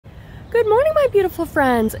good morning, my beautiful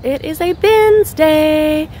friends. It is a bins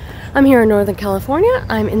day. I'm here in Northern California.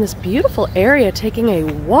 I'm in this beautiful area taking a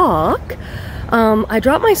walk. I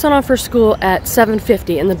dropped my son off for school at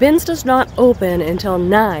 7:50 and the bins does not open until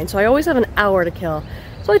 9, so I always have an hour to kill.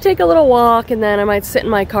 So I take a little walk and then I might sit in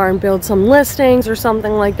my car and build some listings or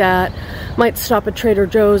something like that. Might stop at Trader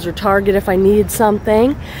Joe's or Target if I need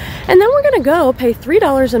something. And then we're gonna go pay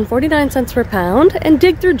 $3.49 per pound and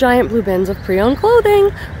dig through giant blue bins of pre-owned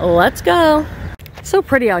clothing. Let's go. So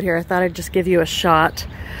pretty out here. I thought I'd just give you a shot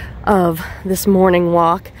of this morning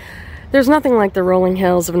walk. There's nothing like the rolling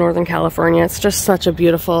hills of Northern California. It's just such a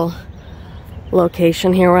beautiful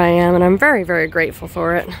location here where I am, and I'm very, very grateful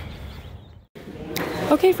for it.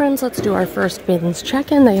 Okay friends, let's do our first bins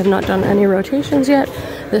check-in. They have not done any rotations yet.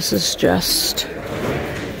 This is just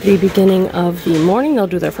the beginning of the morning. They'll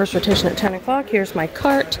do their first rotation at 10 o'clock. Here's my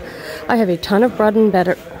cart. I have a ton of bread and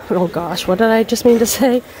butter. Oh gosh, what did I just mean to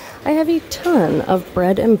say? I have a ton of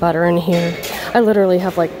bread and butter in here. I literally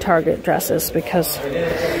have like Target dresses because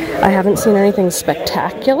I haven't seen anything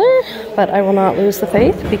spectacular, but I will not lose the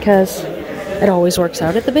faith because it always works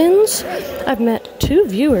out at the bins. I've met two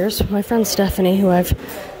viewers, my friend Stephanie, who I've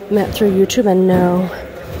met through YouTube and know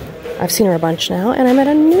I've seen her a bunch now, and I met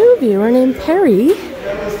a new viewer named Perry,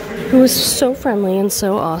 who was so friendly and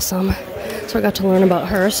so awesome. So I got to learn about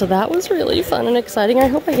her, so that was really fun and exciting. I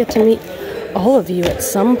hope I get to meet all of you at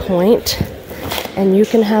some point, and you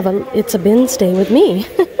can have a It's a Bins day with me.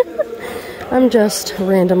 I'm just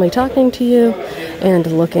randomly talking to you and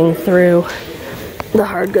looking through the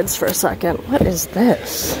hard goods for a second. What is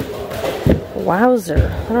this?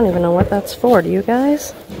 Wowzer. I don't even know what that's for. Do you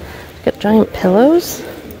guys? Got giant pillows?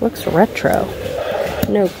 Looks retro.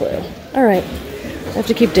 No clue. Alright. I have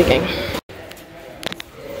to keep digging.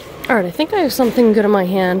 Alright, I think I have something good in my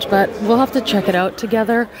hand, but we'll have to check it out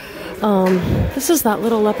together. This is that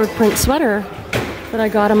little leopard print sweater that I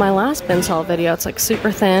got in my last bins haul video. It's like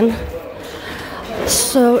super thin.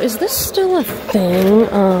 So is this still a thing?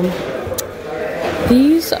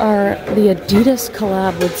 These are the Adidas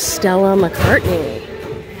collab with Stella McCartney.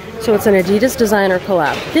 So it's an Adidas designer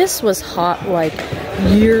collab. This was hot like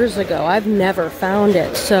years ago. I've never found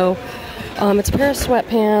it. So it's a pair of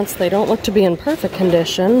sweatpants. They don't look to be in perfect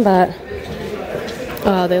condition, but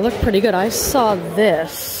they look pretty good. I saw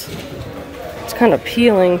this. It's kind of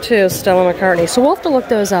peeling too, Stella McCartney. So we'll have to look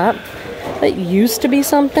those up. That used to be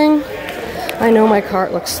something. I know my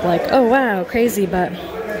cart looks like, oh wow, crazy, but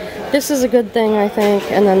this is a good thing, I think.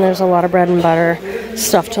 And then there's a lot of bread and butter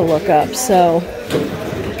stuff to look up. So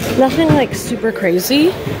nothing like super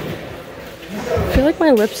crazy. I feel like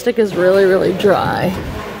my lipstick is really, really dry.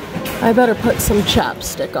 I better put some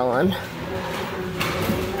chapstick on.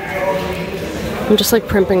 I'm just like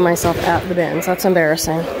primping myself at the bins. That's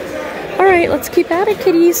embarrassing. Alright, let's keep at it,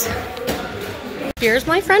 kitties. Here's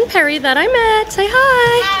my friend Perry that I met. Say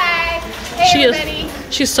hi. Hi. Hey, everybody.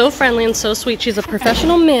 She's so friendly and so sweet. She's a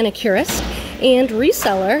professional manicurist and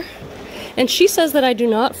reseller. And she says that I do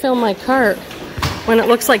not fill my cart when it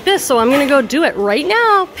looks like this. So I'm going to go do it right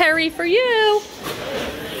now. Perry, for you.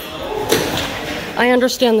 I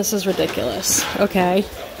understand this is ridiculous, okay?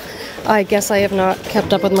 I guess I have not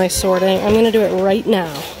kept up with my sorting. I'm gonna do it right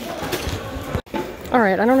now.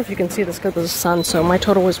 Alright, I don't know if you can see this because of the sun, so my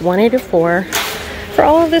total was $184 for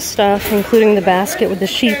all of this stuff, including the basket with the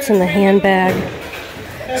sheets and the handbag.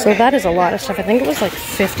 So that is a lot of stuff. I think it was like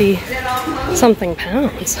 50-something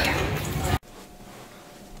pounds.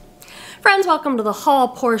 Friends, welcome to the haul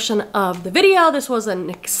portion of the video. This was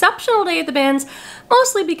an exceptional day at the bins,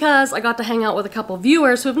 mostly because I got to hang out with a couple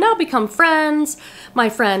viewers who have now become friends. My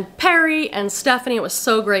friend Perry and Stephanie. It was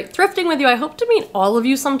so great thrifting with you. I hope to meet all of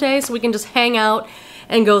you someday so we can just hang out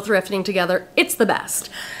and go thrifting together. It's the best.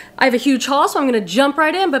 I have a huge haul, so I'm going to jump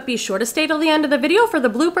right in, but be sure to stay till the end of the video for the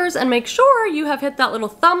bloopers and make sure you have hit that little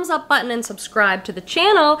thumbs up button and subscribe to the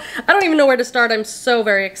channel. I don't even know where to start. I'm so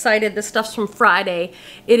very excited. This stuff's from Friday.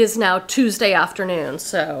 It is now Tuesday afternoon,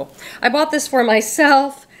 so I bought this for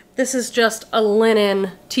myself. This is just a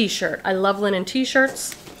linen t-shirt. I love linen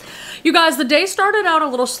t-shirts. You guys, the day started out a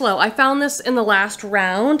little slow. I found this in the last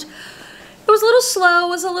round. It was a little slow, it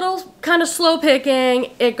was a little kind of slow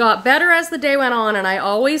picking. It got better as the day went on, and I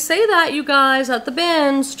always say that, you guys, at the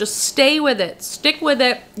bins. Just stay with it, stick with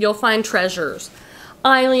it, you'll find treasures.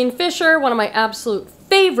 Eileen Fisher, one of my absolute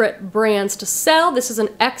favorite brands to sell. This is an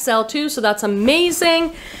XL too, so that's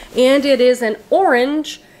amazing. And it is an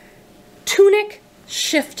orange tunic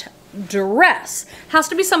shift dress. Has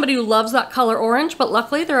to be somebody who loves that color orange, but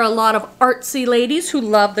luckily there are a lot of artsy ladies who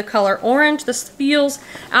love the color orange. This feels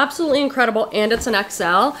absolutely incredible, and it's an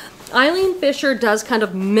XL. Eileen Fisher does kind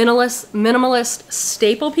of minimalist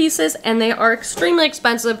staple pieces, and they are extremely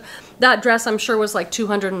expensive. That dress, I'm sure, was like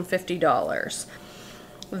 $250.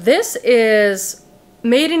 This is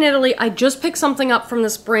made in Italy. I just picked something up from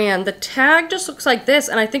this brand. The tag just looks like this,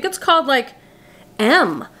 and I think it's called like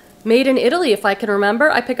M. Made in Italy, if I can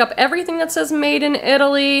remember. I pick up everything that says made in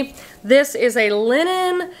Italy. This is a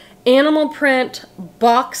linen animal print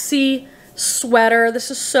boxy sweater.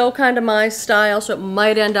 This is so kind of my style, so it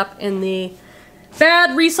might end up in the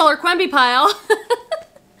bad reseller Quenby pile.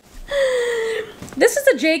 This is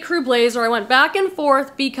a J. Crew blazer. I went back and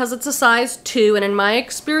forth because it's a size 2, and in my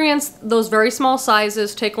experience, those very small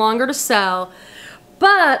sizes take longer to sell.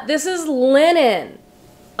 But this is linen.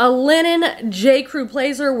 A linen J. Crew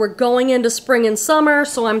blazer. We're going into spring and summer,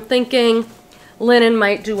 so I'm thinking linen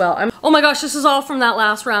might do well. Oh my gosh, this is all from that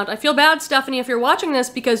last round. I feel bad, Stephanie, if you're watching this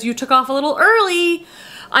because you took off a little early.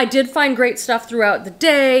 I did find great stuff throughout the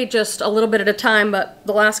day, just a little bit at a time, but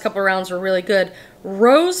the last couple rounds were really good.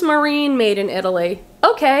 Rosemarine, made in Italy.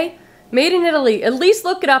 Okay, made in Italy. At least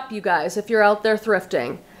look it up, you guys, if you're out there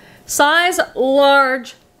thrifting. Size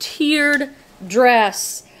large, tiered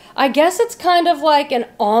dress. I guess it's kind of like an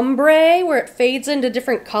ombre where it fades into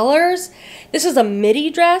different colors. This is a midi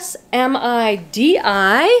dress,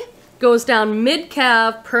 M-I-D-I. Goes down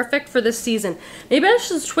mid-calf, perfect for this season. Maybe I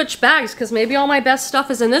should switch bags because maybe all my best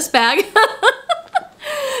stuff is in this bag.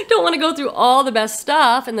 Don't want to go through all the best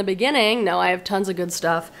stuff in the beginning. No, I have tons of good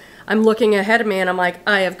stuff. I'm looking ahead of me and I'm like,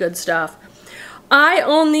 I have good stuff. I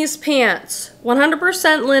own these pants.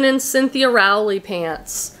 100% linen Cynthia Rowley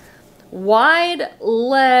pants. Wide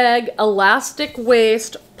leg, elastic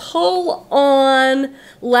waist, pull on,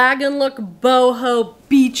 lag and look boho,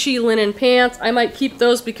 beachy linen pants. I might keep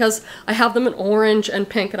those because I have them in orange and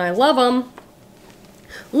pink and I love them.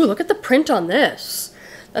 Ooh, look at the print on this.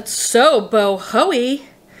 That's so boho-y.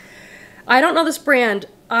 I don't know this brand.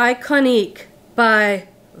 Iconique by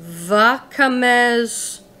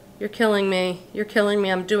Vacamez. You're killing me. You're killing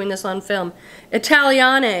me. I'm doing this on film.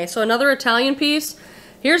 Italiane. So another Italian piece.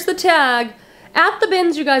 Here's the tag. At the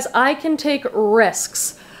bins, you guys, I can take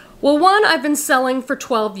risks. Well, one, I've been selling for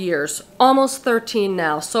 12 years, almost 13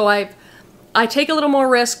 now. So I take a little more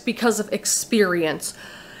risk because of experience.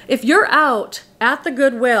 If you're out at the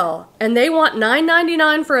Goodwill and they want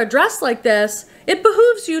 $9.99 for a dress like this, it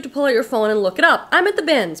behooves you to pull out your phone and look it up. I'm at the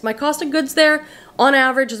bins. My cost of goods there, on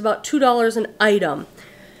average, is about $2 an item.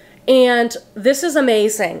 And this is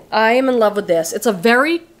amazing. I am in love with this. It's a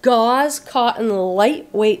very gauze cotton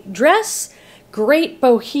lightweight dress. Great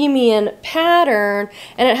bohemian pattern.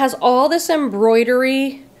 And it has all this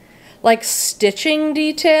embroidery, like stitching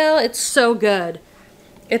detail. It's so good.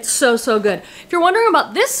 It's so, so good. If you're wondering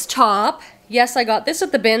about this top, yes, I got this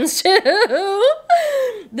at the bins too.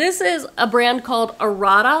 This is a brand called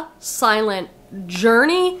Arata Silent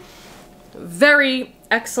Journey. Very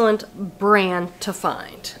excellent brand to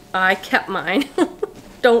find. I kept mine.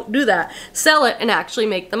 Don't do that. Sell it and actually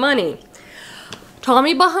make the money.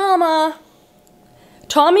 Tommy Bahama.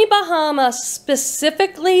 Tommy Bahama,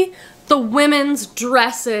 specifically the women's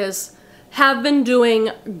dresses, have been doing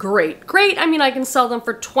great. Great, I mean, I can sell them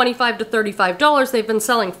for $25 to $35. They've been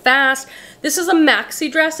selling fast. This is a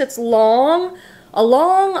maxi dress. It's long, a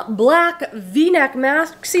long black V-neck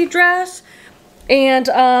maxi dress, and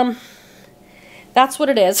that's what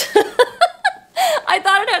it is. I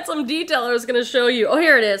thought it had some detail I was going to show you. Oh,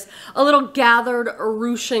 here it is. A little gathered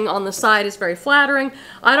ruching on the side is very flattering.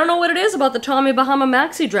 I don't know what it is about the Tommy Bahama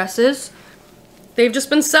maxi dresses. They've just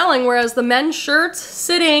been selling, whereas the men's shirts,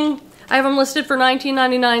 sitting, I have them listed for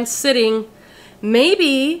 $19.99 sitting.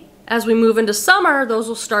 Maybe as we move into summer, those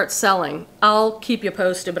will start selling. I'll keep you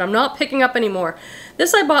posted, but I'm not picking up anymore.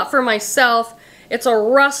 This I bought for myself. It's a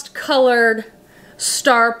rust-colored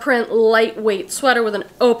star print lightweight sweater with an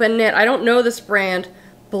open knit. I don't know this brand.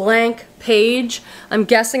 Blank Page. I'm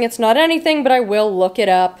guessing it's not anything, but I will look it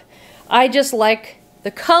up. I just like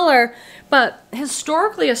the color, but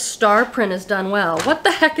historically a star print is done well. What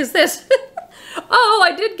the heck is this? Oh,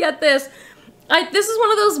 I did get this. This is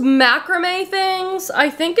one of those macrame things. I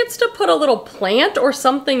think it's to put a little plant or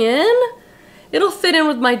something in. It'll fit in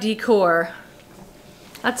with my decor.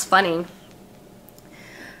 That's funny.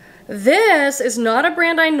 This is not a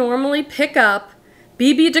brand I normally pick up.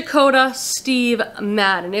 BB Dakota Steve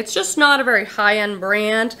Madden. It's just not a very high-end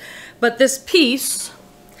brand, but this piece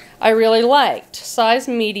I really liked. Size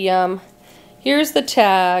medium. Here's the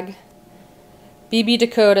tag. BB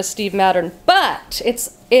Dakota Steve Madden. But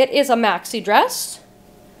it is a maxi dress,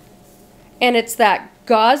 and it's that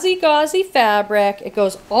gauzy fabric. It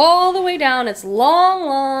goes all the way down. It's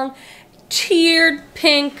long, tiered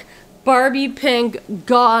pink Barbie pink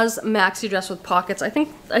gauze maxi dress with pockets. I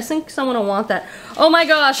think someone will want that. Oh my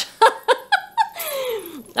gosh.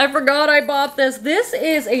 I forgot I bought this. This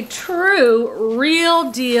is a true,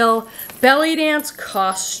 real deal belly dance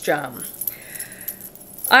costume.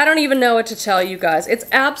 I don't even know what to tell you guys. It's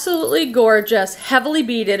absolutely gorgeous, heavily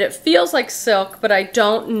beaded. It feels like silk, but I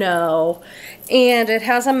don't know. And it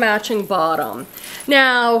has a matching bottom.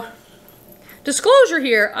 Now, disclosure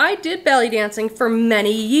here, I did belly dancing for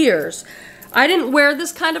many years. I didn't wear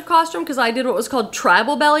this kind of costume because I did what was called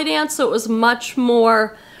tribal belly dance, so it was much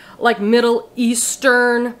more like Middle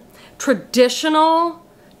Eastern, traditional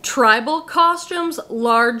tribal costumes,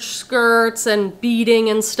 large skirts and beading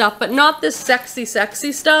and stuff, but not this sexy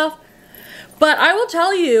stuff. But I will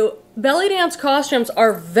tell you, belly dance costumes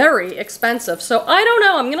are very expensive, so I don't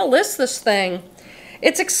know, I'm gonna list this thing.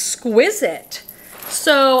 It's exquisite,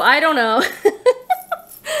 so I don't know.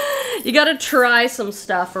 You gotta try some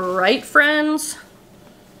stuff, right friends?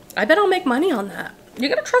 I bet I'll make money on that. You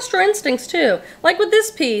gotta trust your instincts too. Like with this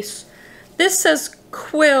piece, this says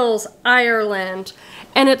Quills, Ireland,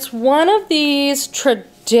 and it's one of these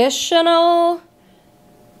traditional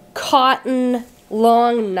cotton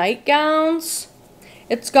long nightgowns.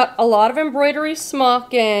 It's got a lot of embroidery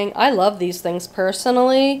smocking. I love these things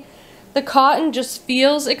personally. The cotton just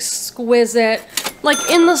feels exquisite. Like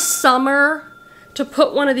in the summer, to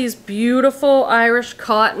put one of these beautiful Irish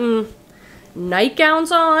cotton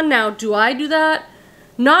nightgowns on. Now, do I do that?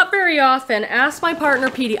 Not very often. Ask my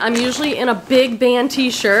partner, Petey. I'm usually in a big band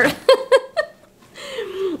t-shirt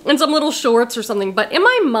and some little shorts or something. But in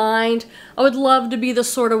my mind, I would love to be the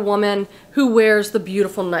sort of woman who wears the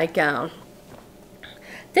beautiful nightgown.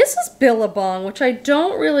 This is Billabong, which I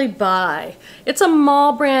don't really buy. It's a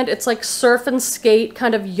mall brand. It's like surf and skate,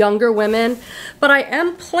 kind of younger women. But I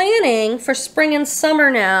am planning for spring and summer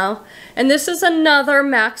now. And this is another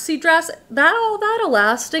maxi dress. That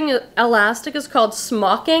elastic is called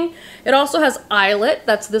smocking. It also has eyelet.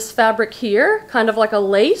 That's this fabric here, kind of like a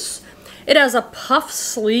lace. It has a puff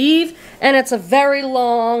sleeve, and it's a very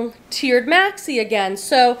long tiered maxi again.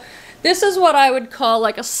 So this is what I would call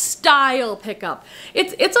like a style pickup.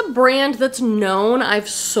 It's a brand that's known. I've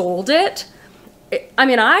sold it. I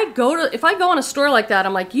mean, if I go in a store like that,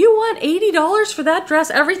 I'm like, you want $80 for that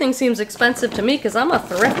dress? Everything seems expensive to me because I'm a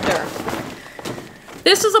thrifter.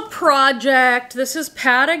 This is a project. This is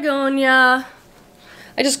Patagonia.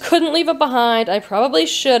 I just couldn't leave it behind. I probably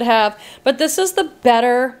should have, but this is the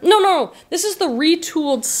better, no, this is the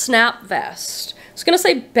retooled snap vest. I was gonna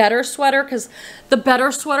say better sweater because the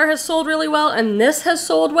better sweater has sold really well and this has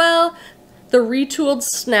sold well, the retooled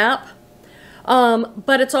snap,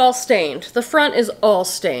 but it's all stained. The front is all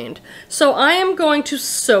stained. So I am going to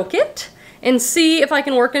soak it and see if I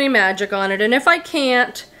can work any magic on it, and if I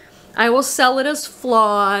can't, I will sell it as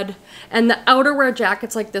flawed. And the outerwear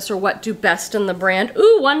jackets like this are what do best in the brand.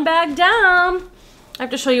 Ooh, one bag down. I have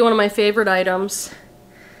to show you one of my favorite items.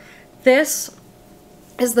 This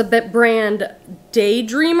is the brand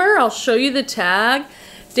Daydreamer. I'll show you the tag.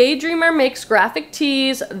 Daydreamer makes graphic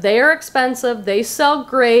tees. They are expensive. They sell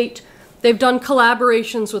great. They've done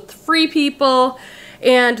collaborations with Free People.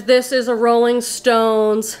 And this is a Rolling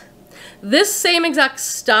Stones. This same exact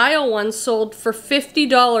style one sold for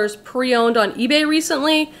 $50 pre-owned on eBay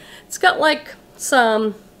recently. It's got like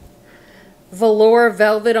some velour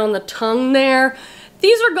velvet on the tongue there.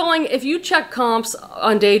 These are going, if you check comps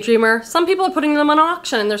on Daydreamer, some people are putting them on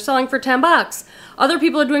auction and they're selling for 10 bucks. Other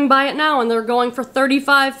people are doing buy it now and they're going for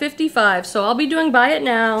 35, 55. So I'll be doing buy it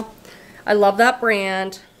now. I love that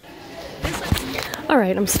brand.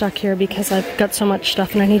 Alright, I'm stuck here because I've got so much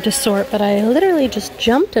stuff and I need to sort, but I literally just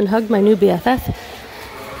jumped and hugged my new BFF,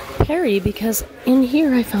 Perry, because in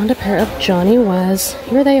here I found a pair of Johnny Was.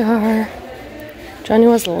 Here they are. Johnny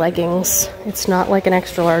Was leggings. It's not like an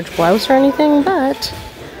extra large blouse or anything, but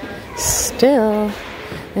still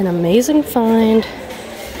an amazing find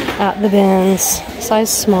at the bins.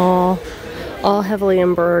 Size small, all heavily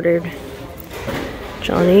embroidered.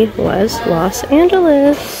 Johnny Was Los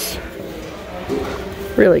Angeles.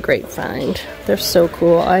 Really great find. They're so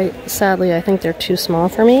cool. Sadly, I think they're too small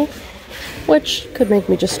for me, which could make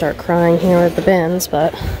me just start crying here at the bins,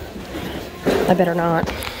 but I better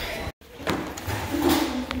not.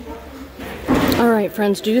 Alright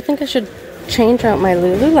friends, do you think I should change out my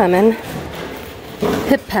Lululemon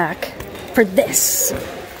hip pack for this?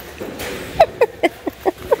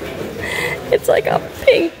 It's like a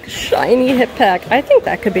pink, shiny hip pack. I think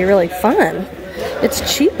that could be really fun.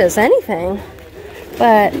 It's cheap as anything,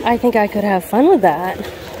 but I think I could have fun with that.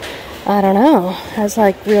 I don't know. Has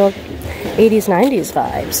like real 80s, 90s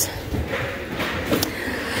vibes.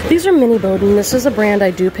 These are Mini Bowden. This is a brand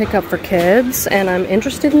I do pick up for kids, and I'm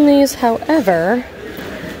interested in these. However,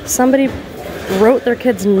 somebody wrote their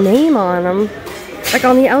kid's name on them, like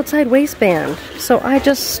on the outside waistband. So I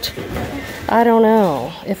don't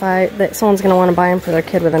know if someone's gonna want to buy them for their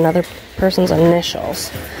kid with another person's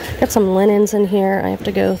initials. Got some linens in here. I have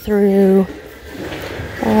to go through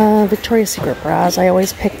Victoria's Secret bras. I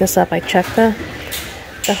always pick this up. I check the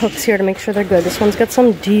hooks here to make sure they're good. This one's got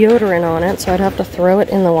some deodorant on it, so I'd have to throw it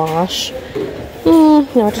in the wash. No,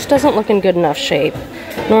 it just doesn't look in good enough shape.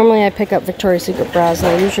 Normally I pick up Victoria's Secret bras,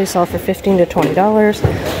 and they usually sell for $15 to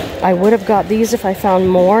 $20. I would have got these if I found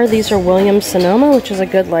more. These are Williams-Sonoma, which is a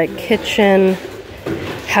good like kitchen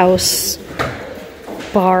house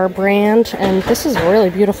bar brand, and this is a really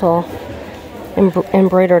beautiful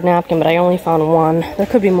embroidered napkin, but I only found one. There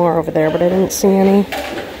could be more over there, but I didn't see any.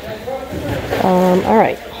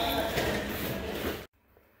 Alright.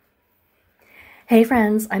 Hey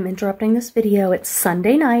friends, I'm interrupting this video. It's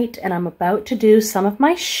Sunday night and I'm about to do some of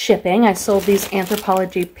my shipping. I sold these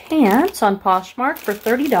Anthropologie pants on Poshmark for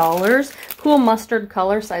 $30. Cool mustard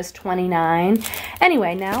color, size 29.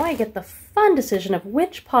 Anyway, now I get the fun decision of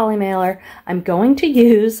which poly mailer I'm going to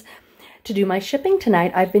use to do my shipping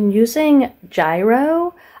tonight. I've been using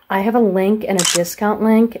Gyro. I have a link and a discount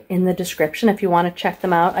link in the description if you want to check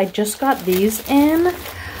them out. I just got these in.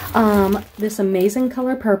 This amazing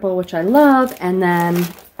color purple, which I love, and then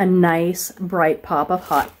a nice bright pop of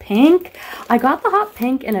hot pink. I got the hot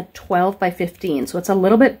pink in a 12 by 15, so it's a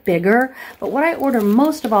little bit bigger, but what I order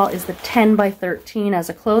most of all is the 10 by 13. As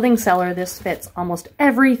a clothing seller, this fits almost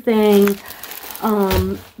everything.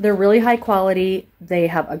 They're really high quality. They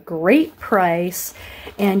have a great price,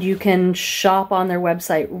 and you can shop on their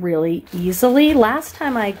website really easily. Last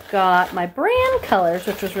time I got my brand colors,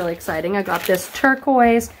 which was really exciting. I got this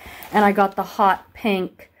turquoise, and I got the hot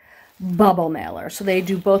pink bubble mailer. So they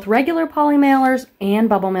do both regular poly mailers and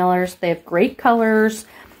bubble mailers. They have great colors,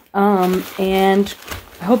 and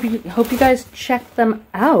I hope you guys check them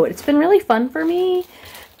out. It's been really fun for me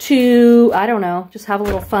to, I don't know, just have a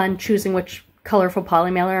little fun choosing which colorful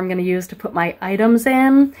poly mailer I'm going to use to put my items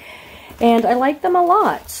in, and I like them a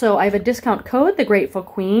lot. So I have a discount code, The Grateful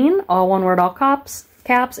Queen, all one word, all caps,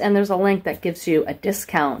 and there's a link that gives you a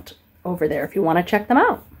discount over there if you want to check them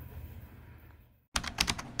out.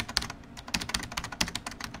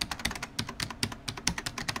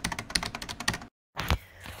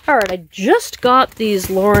 Alright, I just got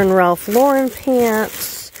these Ralph Lauren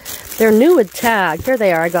pants. They're new with tag. Here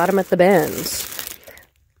they are. I got them at the bins.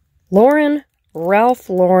 Ralph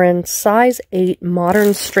Lauren size 8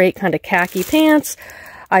 modern straight kind of khaki pants.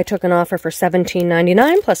 I took an offer for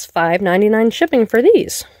 $17.99 plus $5.99 shipping for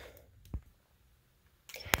these.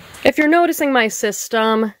 If you're noticing my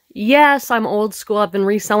system, yes, I'm old school. I've been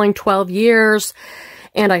reselling 12 years,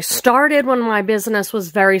 and I started when my business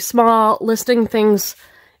was very small, listing things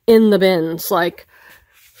in the bins, like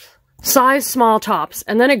size small tops,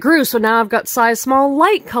 and then it grew, so now I've got size small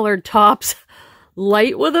light colored tops.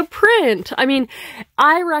 Light with a print. I mean,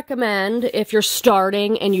 I recommend if you're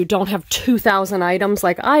starting and you don't have 2,000 items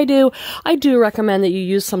like I do recommend that you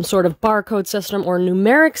use some sort of barcode system or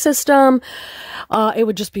numeric system. It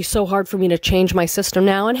would just be so hard for me to change my system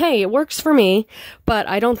now. And hey, it works for me, but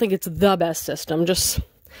I don't think it's the best system.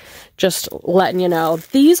 Just letting you know.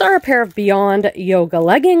 These are a pair of Beyond Yoga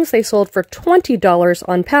leggings. They sold for $20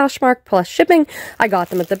 on Poshmark plus shipping. I got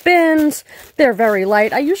them at the bins. They're very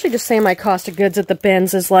light. I usually just say my cost of goods at the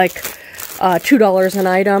bins is like $2 an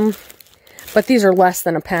item, but these are less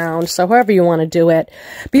than £1, so however you want to do it.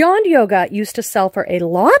 Beyond Yoga used to sell for a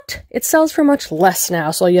lot. It sells for much less now,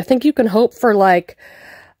 so you think you can hope for like,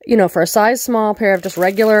 you know, for a size small pair of just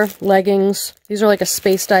regular leggings. These are like a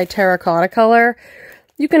space dye terracotta color.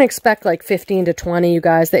 You can expect like 15 to 20, you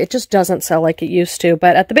guys. It just doesn't sell like it used to.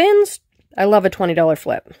 But at the bins, I love a $20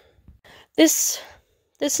 flip. This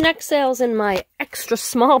next sale's in my extra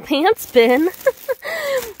small pants bin.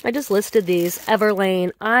 I just listed these.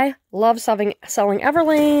 Everlane. I love selling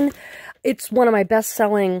Everlane. It's one of my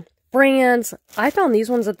best-selling brands. I found these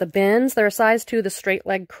ones at the bins. They're a size 2, the straight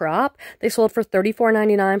leg crop. They sold for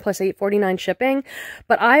 $34.99 plus $8.49 shipping.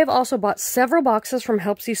 But I have also bought several boxes from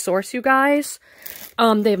Helpsy Source, you guys.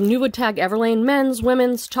 They have new wood tag Everlane, men's,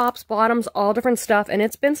 women's, tops, bottoms, all different stuff. And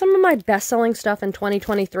it's been some of my best-selling stuff in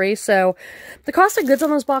 2023. So the cost of goods on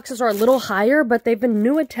those boxes are a little higher, but they've been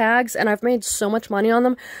new wood tags, and I've made so much money on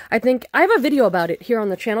them. I think I have a video about it here on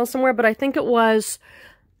the channel somewhere, but I think it's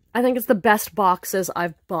the best boxes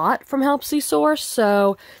I've bought from Helpsy Source.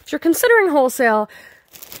 So if you're considering wholesale,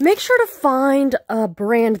 make sure to find a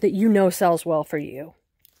brand that you know sells well for you.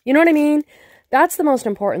 You know what I mean? That's the most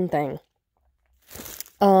important thing.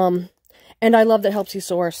 And I love that Helps You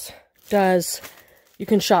Source you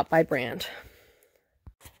can shop by brand.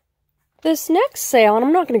 This next sale, and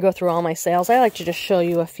I'm not going to go through all my sales, I like to just show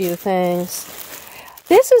you a few things.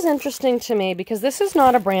 This is interesting to me because this is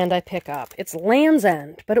not a brand I pick up. It's Land's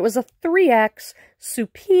End, but it was a 3X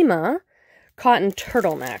Supima cotton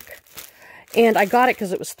turtleneck. And I got it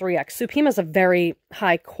because it was 3X. Supima is a very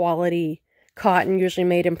high quality cotton, usually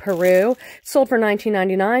made in Peru. It sold for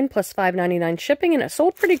 $19.99 plus $5.99 shipping, and it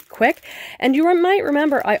sold pretty quick. And you might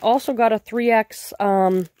remember I also got a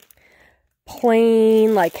 3X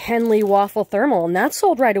plain like Henley waffle thermal, and that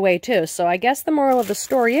sold right away too. So I guess the moral of the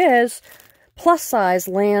story is plus size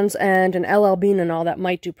Land's End and LL Bean and all that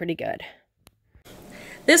might do pretty good.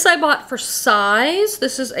 This I bought for size.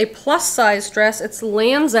 This is a plus size dress. It's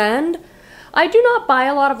Land's End. I do not buy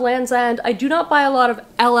a lot of Land's End. I do not buy a lot of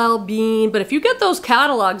LL Bean, but if you get those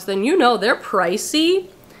catalogs, then you know they're pricey.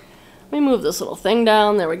 Let me move this little thing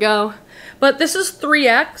down. There we go. But this is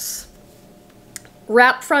 3X.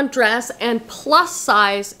 Wrap front dress, and plus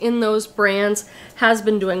size in those brands has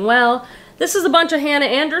been doing well. This is a bunch of Hannah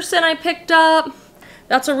Anderson I picked up.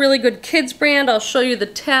 That's a really good kids brand. I'll show you the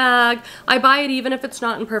tag. I buy it even if it's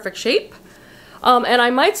not in perfect shape. And I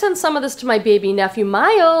might send some of this to my baby nephew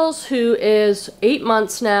Miles, who is 8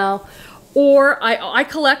 months now. Or I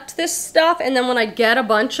collect this stuff, and then when I get a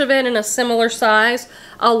bunch of it in a similar size,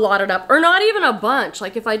 I'll lot it up. Or not even a bunch.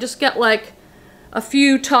 Like if I just get like a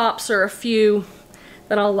few tops or a few,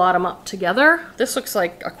 then I'll lot them up together. This looks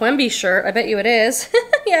like a Quenby shirt. I bet you it is.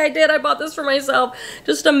 Yeah, I did. I bought this for myself.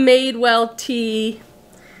 Just a Madewell tee.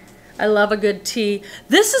 I love a good tee.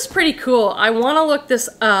 This is pretty cool. I want to look this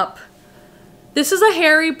up. This is a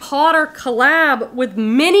Harry Potter collab with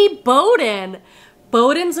Minnie Bowden.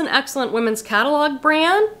 Bowden's an excellent women's catalog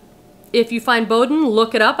brand. If you find Bowden,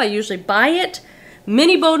 look it up. I usually buy it.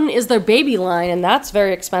 Minnie Bowden is their baby line, and that's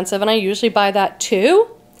very expensive, and I usually buy that too.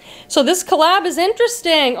 So this collab is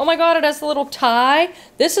interesting. Oh my god, it has a little tie.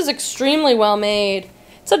 This is extremely well made.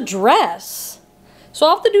 It's a dress. So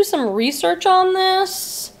I'll have to do some research on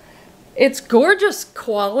this. It's gorgeous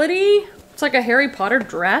quality. It's like a Harry Potter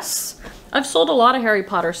dress. I've sold a lot of Harry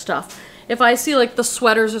Potter stuff. If I see like the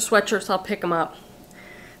sweaters or sweatshirts, I'll pick them up.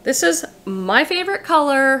 This is my favorite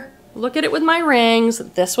color. Look at it with my rings.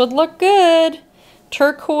 This would look good.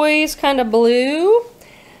 Turquoise kind of blue.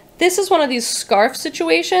 This is one of these scarf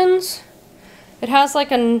situations. It has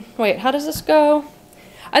like a, wait, how does this go?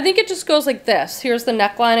 I think it just goes like this. Here's the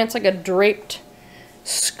neckline. It's like a draped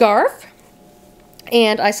scarf.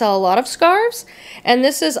 And I sell a lot of scarves. And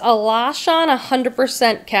this is a Lashon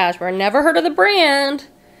 100% cashmere. Never heard of the brand.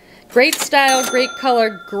 Great style, great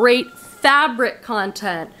color, great fabric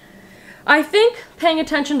content. I think paying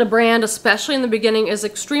attention to brand, especially in the beginning, is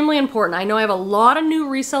extremely important. I know I have a lot of new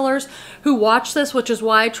resellers who watch this, which is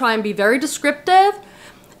why I try and be very descriptive,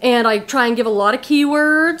 and I try and give a lot of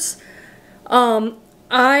keywords.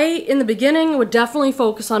 In the beginning, would definitely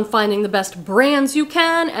focus on finding the best brands you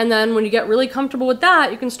can, and then when you get really comfortable with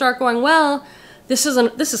that, you can start going, well, this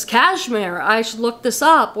is cashmere, I should look this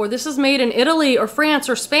up, or this is made in Italy or France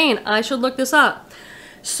or Spain, I should look this up.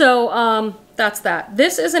 So, that's that.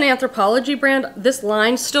 This is an Anthropologie brand. This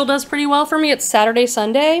line still does pretty well for me. It's Saturday,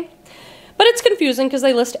 Sunday. But it's confusing because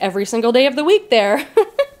they list every single day of the week there.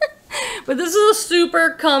 But this is a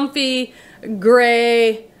super comfy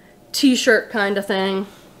gray t-shirt kind of thing.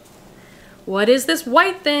 What is this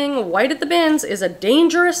white thing? White at the bins is a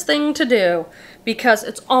dangerous thing to do because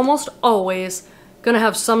it's almost always going to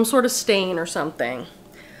have some sort of stain or something.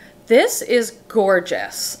 This is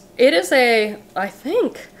gorgeous. It is a, I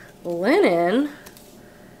think, linen,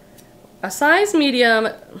 a size medium,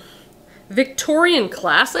 Victorian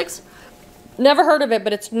Classics. Never heard of it,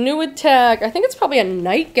 but it's new with tag. I think it's probably a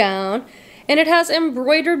nightgown, and it has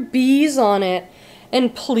embroidered bees on it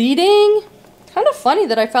and pleating. Kind of funny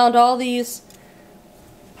that I found all these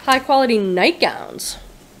high quality nightgowns.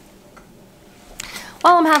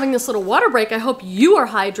 While I'm having this little water break, I hope you are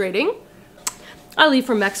hydrating. I leave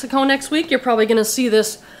for Mexico next week. You're probably gonna see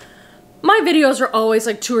this. My videos are always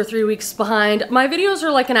like 2 or 3 weeks behind. My videos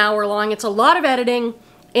are like an hour long. It's a lot of editing,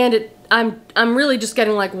 and I'm really just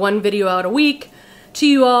getting like 1 video out a week to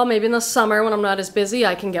you all. Maybe in the summer when I'm not as busy,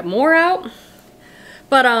 I can get more out.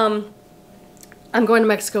 But I'm going to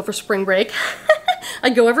Mexico for spring break.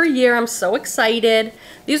 I go every year. I'm so excited.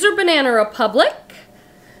 These are Banana Republic,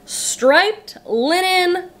 striped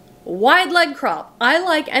linen, wide leg crop. I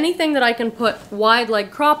like anything that I can put wide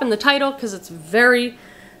leg crop in the title because it's very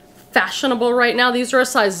fashionable right now. These are a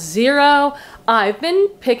size 0. I've been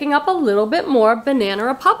picking up a little bit more Banana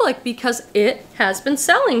Republic because it has been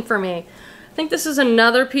selling for me. I think this is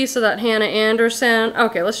another piece of that Hannah Anderson.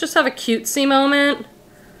 Okay, let's just have a cutesy moment.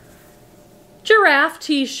 Giraffe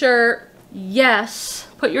t-shirt. Yes,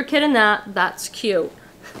 put your kid in that. That's cute.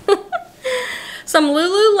 Some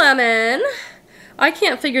Lululemon. I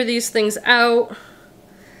can't figure these things out.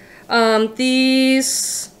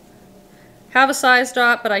 These have a size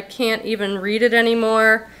dot, but I can't even read it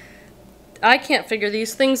anymore. I can't figure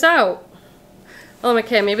these things out. Oh,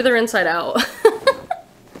 okay, maybe they're inside out.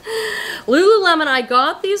 Lululemon, I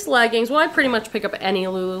got these leggings. Well, I pretty much pick up any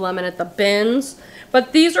Lululemon at the bins.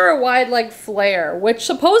 But these are a wide leg flare, which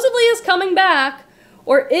supposedly is coming back,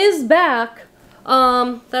 or is back.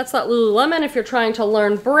 That's that Lululemon if you're trying to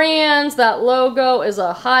learn brands. That logo is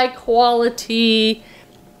a high quality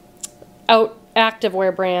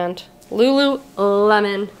activewear brand.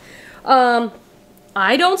 Lululemon.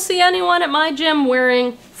 I don't see anyone at my gym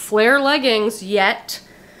wearing flare leggings yet.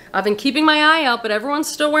 I've been keeping my eye out, but everyone's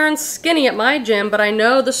still wearing skinny at my gym, but I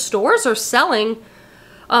know the stores are selling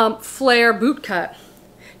flare boot cut.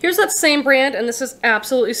 Here's that same brand, and this is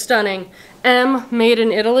absolutely stunning. M, made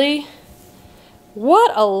in Italy.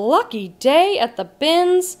 What a lucky day at the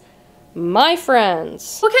bins, my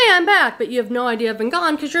friends. Okay, I'm back, but you have no idea I've been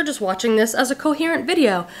gone because you're just watching this as a coherent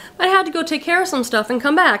video. I had to go take care of some stuff and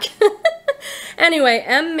come back. Anyway,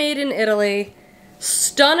 M, made in Italy.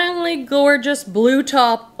 Stunningly gorgeous blue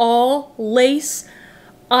top, all lace,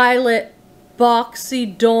 eyelet,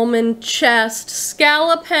 boxy dolman chest,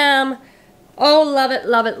 scallop hem. Oh, love it,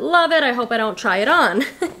 love it, love it. I hope I don't try it on.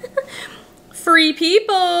 Free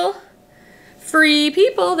people. Free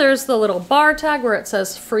people. There's the little bar tag where it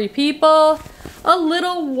says free people. A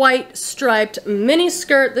little white striped mini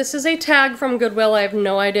skirt. This is a tag from Goodwill. I have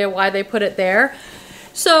no idea why they put it there.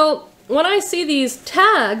 So when I see these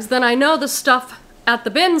tags, then I know the stuff at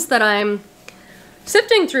the bins that I'm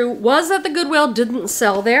sifting through was at the Goodwill, didn't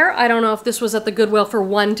sell there. I don't know if this was at the Goodwill for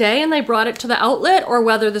one day and they brought it to the outlet, or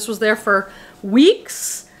whether this was there for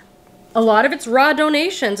weeks. A lot of it's raw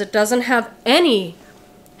donations. It doesn't have any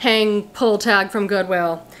hang pull tag from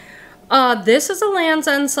Goodwill. This is a Lands'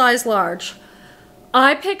 End size large.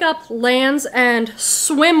 I pick up Lands' End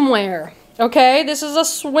swimwear. Okay, this is a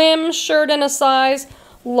swim shirt in a size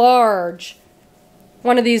large.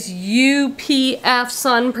 One of these UPF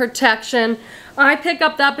sun protection. I pick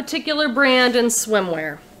up that particular brand in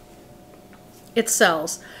swimwear. It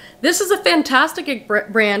sells. This is a fantastic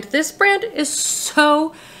brand. This brand is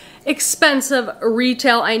so expensive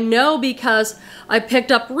retail. I know because I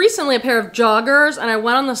picked up recently a pair of joggers and I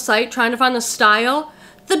went on the site trying to find the style.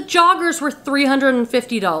 The joggers were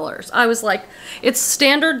 $350. I was like, it's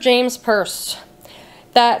standard James purse.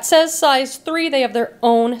 That says size 3. They have their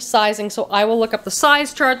own sizing, so I will look up the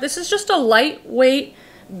size chart. This is just a lightweight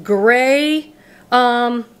gray,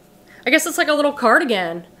 I guess it's like a little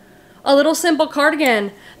cardigan. A little simple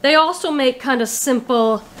cardigan. They also make kind of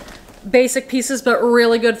simple, basic pieces, but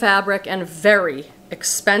really good fabric and very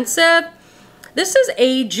expensive. This is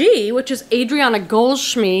AG, which is Adriana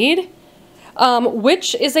Goldschmied,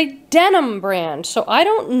 which is a denim brand. So I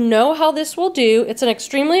don't know how this will do. It's an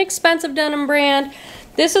extremely expensive denim brand.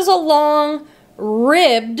 This is a long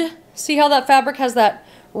ribbed, see how that fabric has that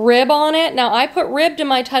rib on it? Now I put ribbed in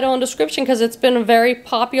my title and description because it's been a very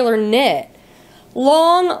popular knit.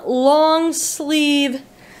 Long sleeve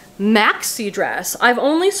maxi dress. I've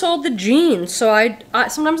only sold the jeans, so I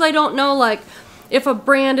sometimes I don't know, like, if a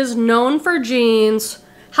brand is known for jeans,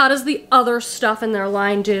 how does the other stuff in their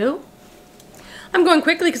line do? I'm going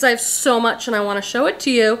quickly because I have so much and I want to show it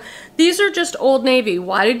to you. These are just Old Navy.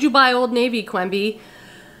 Why did you buy Old Navy, Quenby?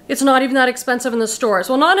 It's not even that expensive in the stores.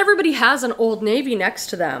 Well, not everybody has an Old Navy next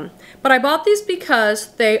to them. But I bought these because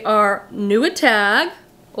they are new at tag,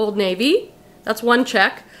 Old Navy. That's one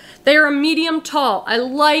check. They are a medium tall. I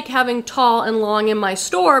like having tall and long in my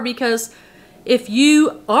store because if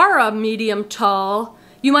you are a medium tall,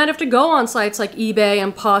 you might have to go on sites like eBay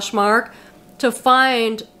and Poshmark to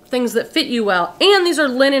find things that fit you well. And these are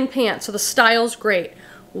linen pants, so the style's great.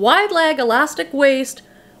 Wide leg, elastic waist,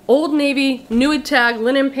 Old Navy, new at tag,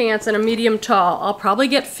 linen pants, and a medium tall. I'll probably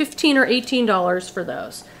get $15 or $18 for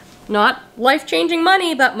those. Not life-changing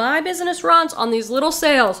money, but my business runs on these little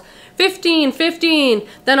sales. $15,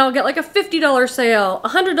 then I'll get like a $50 sale.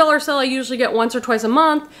 $100 sale I usually get once or twice a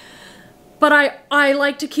month. But I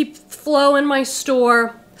like to keep flow in my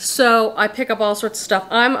store, so I pick up all sorts of stuff.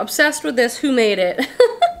 I'm obsessed with this. Who made it?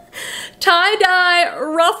 Tie-dye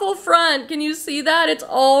ruffle front. Can you see that? It's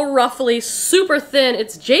all ruffly, super thin.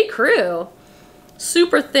 It's J. Crew.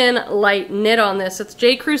 Super thin, light knit on this. It's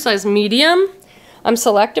J. Crew size medium. I'm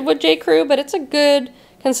selective with J. Crew, but it's a good,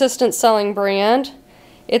 consistent selling brand.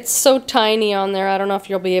 It's so tiny on there, I don't know if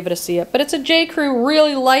you'll be able to see it. But it's a J. Crew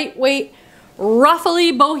really lightweight,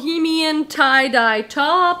 ruffly bohemian tie-dye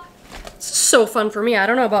top. It's so fun for me. I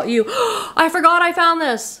don't know about you. I forgot I found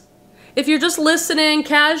this. If you're just listening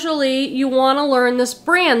casually, you want to learn this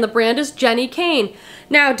brand. The brand is Jenny Kane.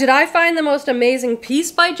 Now, did I find the most amazing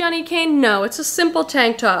piece by Jenny Kane? No, it's a simple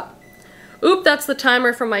tank top. Oop, that's the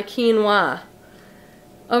timer for my quinoa.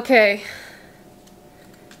 Okay.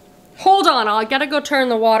 Hold on, I gotta go turn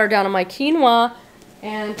the water down on my quinoa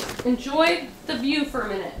and enjoy the view for a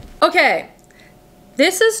minute. Okay,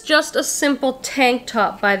 this is just a simple tank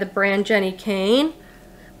top by the brand Jenny Kane,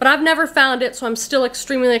 but I've never found it, so I'm still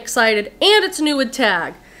extremely excited, and it's new with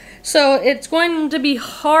tag. So it's going to be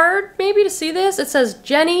hard maybe to see this. It says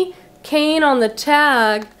Jenny Kane on the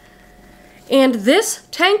tag, and this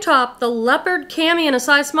tank top, the leopard cami in a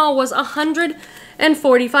size small, was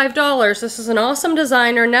 $145. This is an awesome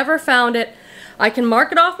designer, never found it. I can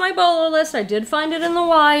mark it off my BOLO list. I did find it in the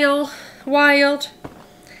wild.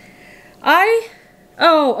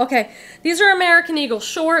 Oh, okay. These are American Eagle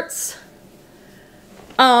shorts.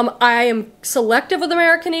 I am selective with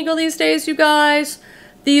American Eagle these days, you guys.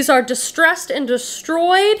 These are distressed and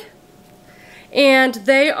destroyed, and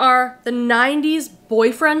they are the 90s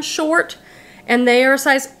boyfriend short, and they are a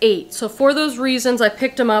size 8. So for those reasons, I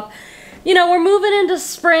picked them up. You know, we're moving into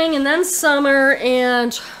spring and then summer,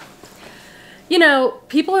 and, you know,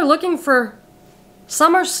 people are looking for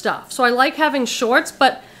summer stuff. So I like having shorts,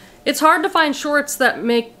 but it's hard to find shorts that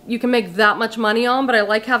you can make that much money on, but I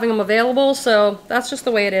like having them available, so that's just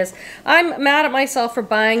the way it is. I'm mad at myself for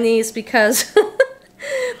buying these because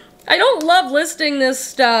I don't love listing this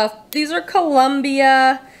stuff. These are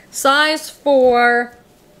Columbia, size 4,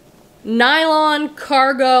 nylon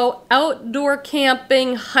cargo, outdoor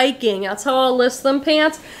camping, hiking. That's how I'll list them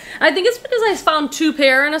pants. I think it's because I found 2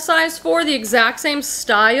 pair in a size 4, the exact same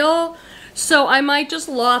style. So I might just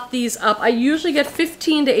lot these up. I usually get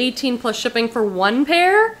 15 to 18 plus shipping for 1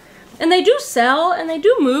 pair. And they do sell and they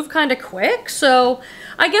do move kind of quick. So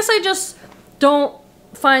I guess I just don't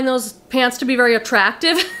find those pants to be very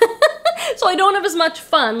attractive. So I don't have as much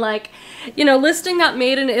fun. Like, you know, listing that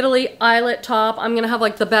made in Italy eyelet top, I'm gonna have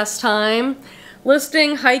like the best time.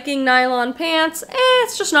 Listing hiking nylon pants,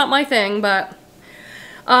 it's just not my thing, but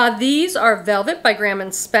these are Velvet by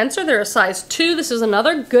Graham & Spencer. They're a size 2. This is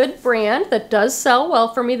another good brand that does sell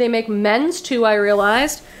well for me. They make men's too, I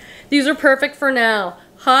realized. These are perfect for now.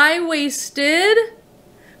 High-waisted,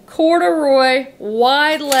 corduroy,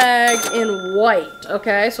 wide leg in white.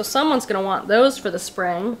 Okay, so someone's gonna want those for the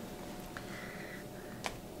spring.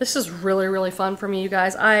 This is really, really fun for me, you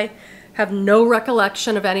guys. I have no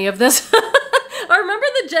recollection of any of this. I remember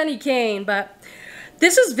the Jenny Kane, but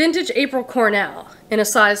this is vintage April Cornell in a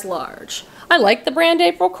size large. I like the brand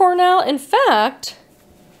April Cornell. In fact,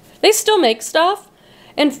 they still make stuff.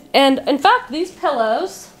 And in fact, these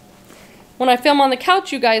pillows, when I film on the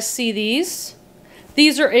couch, you guys see these.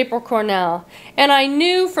 These are April Cornell. And I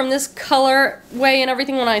knew from this colorway and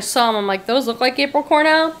everything when I saw them, I'm like, those look like April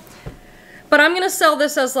Cornell. But I'm going to sell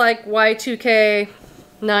this as like Y2K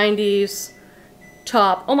 90s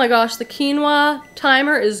top. Oh my gosh, the quinoa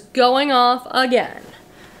timer is going off again.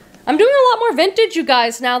 I'm doing a lot more vintage, you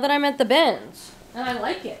guys, now that I'm at the bins. And I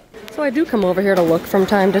like it. So I do come over here to look from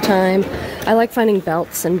time to time. I like finding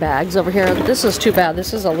belts and bags over here. This is too bad.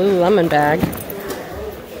 This is a Lululemon bag.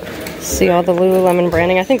 See all the Lululemon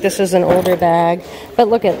branding. I think this is an older bag. But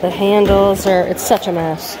look at the handles. It's such a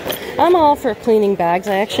mess. I'm all for cleaning bags.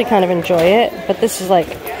 I actually kind of enjoy it. But this is like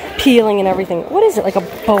peeling and everything. What is it, like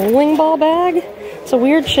a bowling ball bag? It's a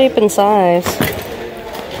weird shape and size.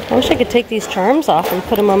 I wish I could take these charms off and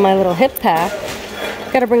put them on my little hip pack.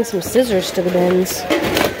 Gotta bring some scissors to the bins.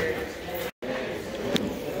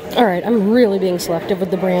 Alright, I'm really being selective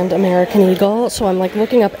with the brand American Eagle. So I'm like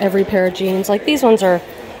looking up every pair of jeans. Like these ones are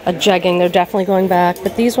a jegging. They're definitely going back.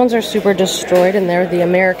 But these ones are super destroyed and they're the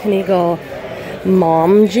American Eagle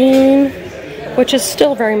mom jean, which is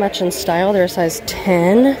still very much in style. They're a size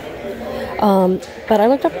 10. But I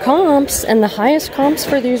looked up comps and the highest comps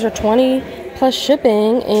for these are 20 plus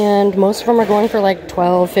shipping, and most of them are going for like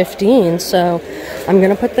 12, 15, so I'm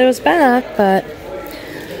gonna put those back, but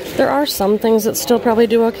there are some things that still probably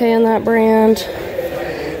do okay in that brand,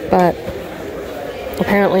 but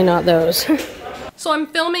apparently not those. So I'm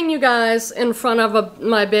filming you guys in front of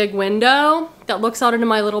my big window that looks out into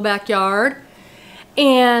my little backyard,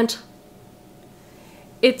 and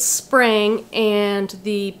it's spring and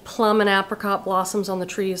the plum and apricot blossoms on the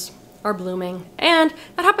trees are blooming, and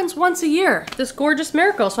that happens once a year, this gorgeous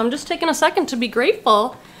miracle. So I'm just taking a second to be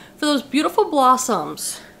grateful for those beautiful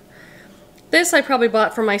blossoms. This I probably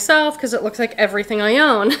bought for myself because it looks like everything I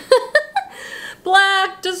own.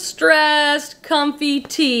 Black distressed comfy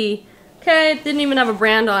tee. Okay, it didn't even have a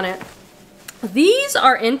brand on it. These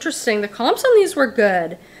are interesting. The comps on these were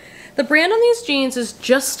good. The brand on these jeans is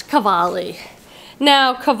Just Cavalli.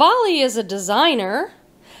 Now, Cavalli is a designer.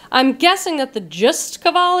 I'm guessing that the Just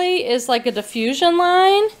Cavalli is like a diffusion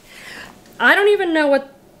line. I don't even know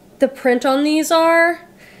what the print on these are.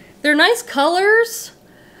 They're nice colors,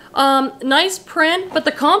 nice print, but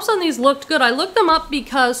the comps on these looked good. I looked them up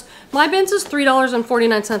because my bins is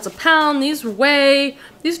 $3.49 a pound.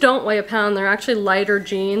 These don't weigh a pound. They're actually lighter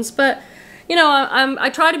jeans, but you know, I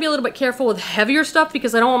try to be a little bit careful with heavier stuff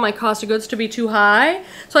because I don't want my cost of goods to be too high.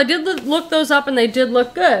 So I did look those up and they did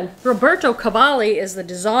look good. Roberto Cavalli is the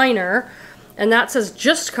designer and that says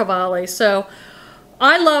Just Cavalli. So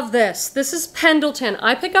I love this. This is Pendleton.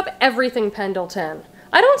 I pick up everything Pendleton.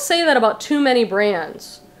 I don't say that about too many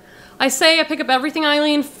brands. I say I pick up everything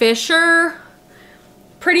Eileen Fisher,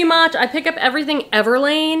 pretty much. I pick up everything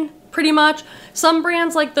Everlane, pretty much. Some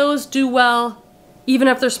brands like those do well even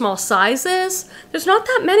if they're small sizes. There's not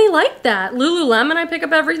that many like that. Lululemon, I pick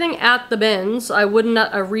up everything at the bins. I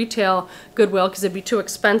wouldn't retail Goodwill because it'd be too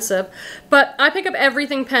expensive. But I pick up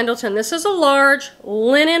everything Pendleton. This is a large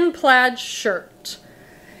linen plaid shirt.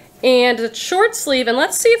 And it's short sleeve, and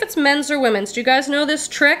let's see if it's men's or women's. Do you guys know this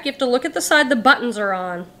trick? You have to look at the side the buttons are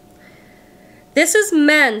on. This is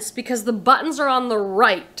men's because the buttons are on the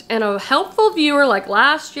right. And a helpful viewer like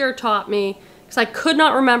last year taught me, because I could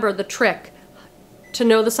not remember the trick to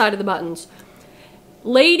know the side of the buttons.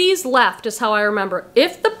 Ladies left is how I remember.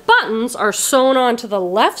 If the buttons are sewn onto the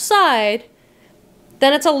left side,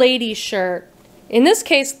 then it's a ladies shirt. In this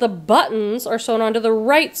case, the buttons are sewn onto the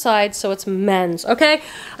right side, so it's men's, okay?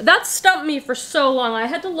 That stumped me for so long. I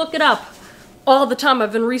had to look it up all the time.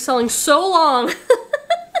 I've been reselling so long.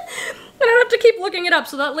 I don't have to keep looking it up.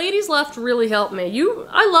 So that ladies left really helped me.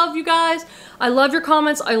 I love you guys. I love your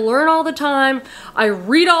comments. I learn all the time. I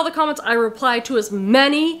read all the comments. I reply to as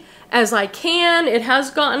many as I can. It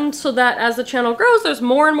has gotten so that as the channel grows, there's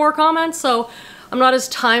more and more comments. So I'm not as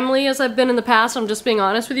timely as I've been in the past. I'm just being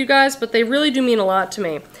honest with you guys, but they really do mean a lot to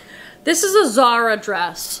me. This is a Zara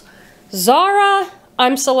dress. Zara,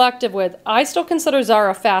 I'm selective with. I still consider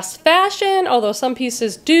Zara fast fashion, although some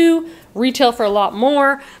pieces do retail for a lot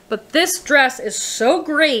more. But this dress is so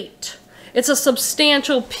great. It's a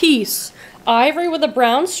substantial piece. Ivory with a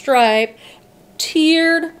brown stripe,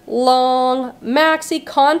 tiered, long, maxi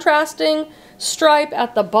contrasting stripe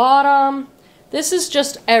at the bottom. This is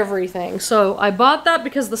just everything. So I bought that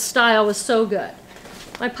because the style was so good.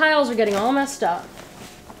 My piles are getting all messed up.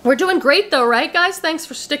 We're doing great though, right guys? Thanks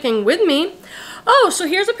for sticking with me. Oh, so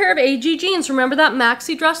here's a pair of AG jeans. Remember that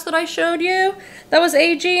maxi dress that I showed you? That was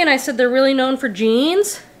AG, and I said they're really known for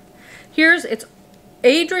jeans. It's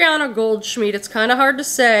Adriana Goldschmidt. It's kind of hard to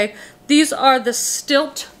say. These are the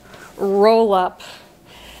stilt roll-up.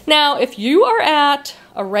 Now, if you are at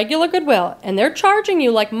a regular Goodwill and they're charging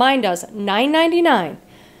you like mine does, $9.99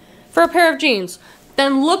 for a pair of jeans,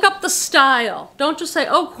 then look up the style. Don't just say,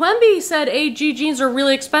 oh, Quenby said AG jeans are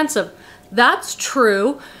really expensive. That's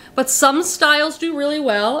true, but some styles do really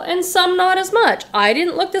well and some not as much. I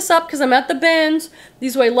didn't look this up because I'm at the bins.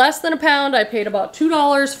 These weigh less than a pound. I paid about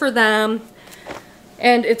 $2 for them,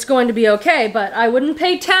 and it's going to be okay, but I wouldn't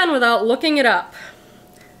pay $10 without looking it up.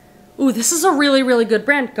 Ooh, this is a really, really good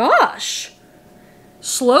brand. Gosh,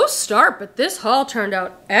 slow start, but this haul turned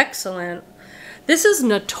out excellent. This is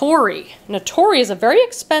Natori. Natori is a very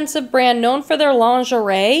expensive brand known for their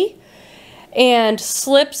lingerie and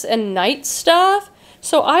slips and night stuff.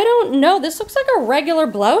 So I don't know. This looks like a regular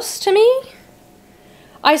blouse to me.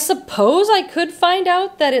 I suppose I could find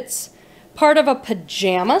out that it's part of a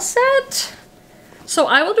pajama set. So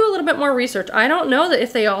I will do a little bit more research. I don't know that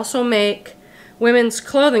if they also make women's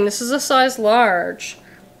clothing. This is a size large.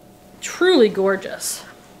 Truly gorgeous.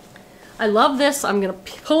 I love this. I'm going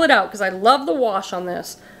to pull it out because I love the wash on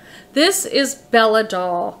this. This is Bella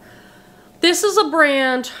Doll. This is a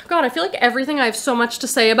brand, God, I feel like everything I have so much to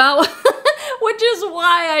say about, which is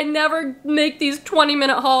why I never make these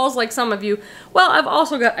 20-minute hauls like some of you. Well, I've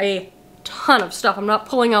also got a ton of stuff. I'm not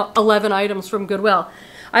pulling out 11 items from Goodwill.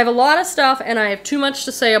 I have a lot of stuff and I have too much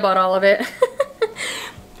to say about all of it.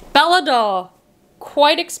 Bella Doll,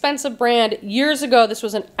 quite expensive brand. Years ago, this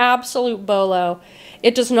was an absolute BOLO.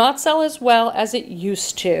 It does not sell as well as it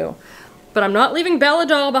used to. But I'm not leaving Bella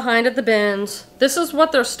Doll behind at the bins. This is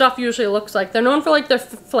what their stuff usually looks like. They're known for like their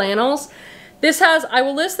flannels. This has, I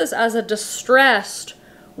will list this as a distressed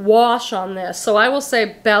wash on this. So I will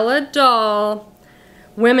say Bella Doll,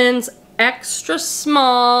 women's extra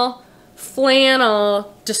small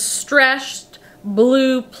flannel distressed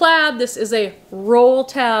blue plaid. This is a roll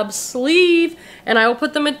tab sleeve, and I will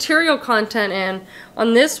put the material content in.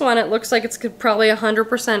 On this one, it looks like it's probably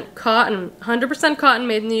 100% cotton. 100% cotton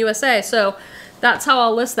made in the USA, so that's how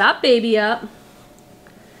I'll list that baby up.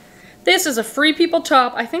 This is a Free People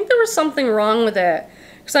top. I think there was something wrong with it,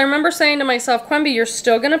 because I remember saying to myself, Quenby, you're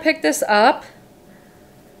still going to pick this up?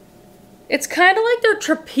 It's kind of like their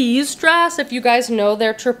trapeze dress, if you guys know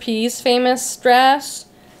their trapeze famous dress.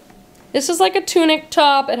 This is like a tunic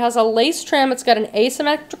top. It has a lace trim. It's got an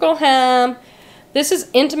asymmetrical hem. This is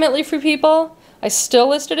intimately Free People. I still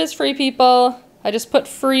list it as Free People. I just put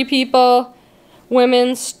Free People,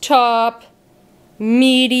 women's top,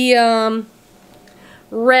 medium,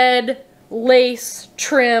 red lace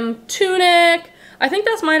trim tunic. I think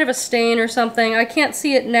that's might have a stain or something. I can't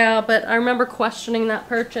see it now, but I remember questioning that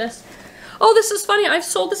purchase. Oh, this is funny. I've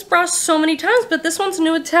sold this bra so many times, but this one's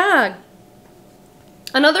new with tag.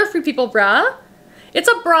 Another Free People bra. It's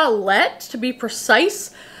a bralette, to be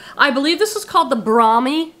precise. I believe this is called the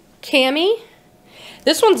Brahmi Cami.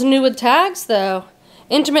 This one's new with tags, though.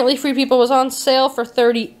 Intimately Free People was on sale for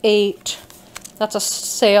 $38. That's a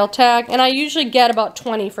sale tag, and I usually get about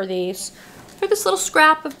 20 for these. Look at this little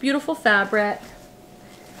scrap of beautiful fabric.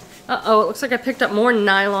 Uh-oh, it looks like I picked up more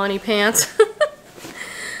nylon-y pants.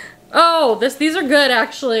 Oh, these are good,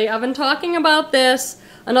 actually. I've been talking about this.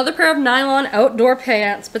 Another pair of nylon outdoor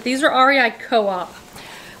pants, but these are REI Co-op.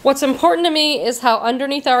 What's important to me is how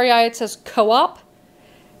underneath REI it says Co-op.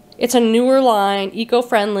 It's a newer line,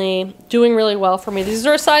 eco-friendly, doing really well for me. These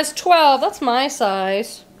are a size 12. That's my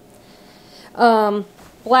size.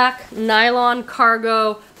 Black nylon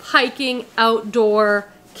cargo, hiking, outdoor,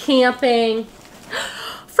 camping.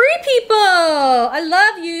 Free People! I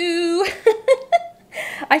love you!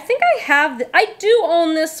 I think I do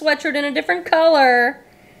own this sweatshirt in a different color.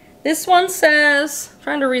 This one says, I'm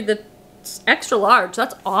trying to read the extra large.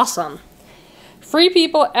 That's awesome. Free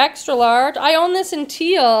People extra large. I own this in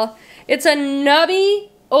teal. It's a nubby,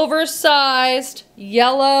 oversized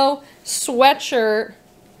yellow sweatshirt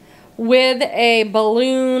with a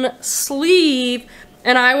balloon sleeve.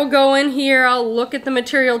 And I will go in here, I'll look at the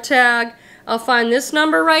material tag. I'll find this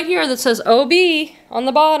number right here that says OB on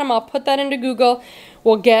the bottom. I'll put that into Google.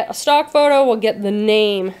 We'll get a stock photo. We'll get the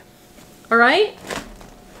name. All right?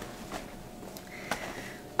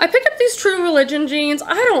 I picked up these True Religion jeans.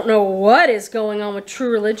 I don't know what is going on with True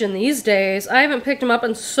Religion these days. I haven't picked them up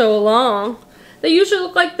in so long. They usually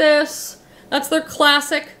look like this. That's their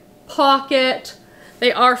classic pocket.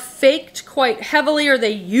 They are faked quite heavily, or they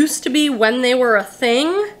used to be when they were a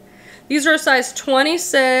thing. These are a size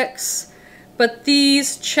 26. But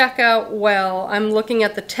these check out well. I'm looking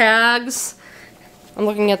at the tags. I'm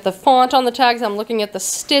looking at the font on the tags. I'm looking at the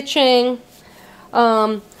stitching.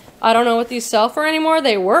 I don't know what these sell for anymore.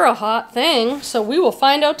 They were a hot thing, so we will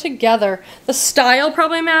find out together. The style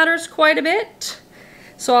probably matters quite a bit.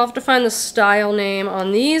 So I'll have to find the style name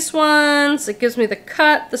on these ones. It gives me the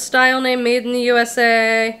cut, the style name, made in the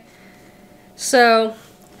USA. So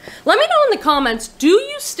let me know in the comments, do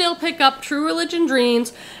you still pick up True Religion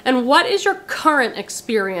jeans, and what is your current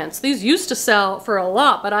experience? These used to sell for a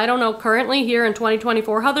lot, but I don't know currently here in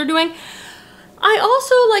 2024 how they're doing. I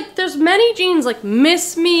also there's many jeans like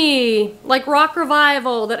Miss Me, like Rock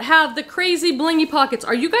Revival, that have the crazy blingy pockets.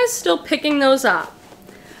 Are you guys still picking those up?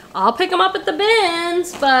 I'll pick them up at the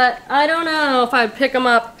bins, but I don't know if I'd pick them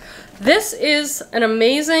up. This is an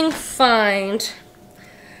amazing find.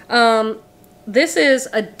 This is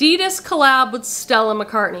Adidas collab with Stella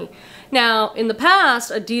McCartney. Now, in the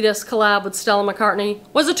past, Adidas collab with Stella McCartney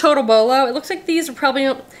was a total BOLO. It looks like these are probably,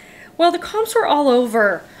 well, the comps were all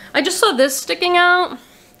over. I just saw this sticking out.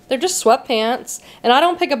 They're just sweatpants. And I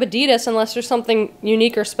don't pick up Adidas unless there's something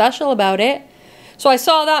unique or special about it. So I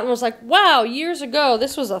saw that and was like, wow, years ago,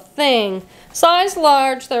 this was a thing. Size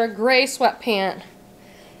large, they're a gray sweatpant.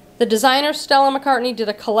 The designer Stella McCartney did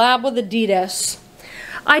a collab with Adidas.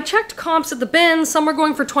 I checked comps at the bins. Some were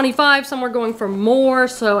going for 25, some were going for more,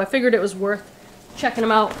 so I figured it was worth checking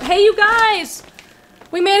them out. Hey, you guys!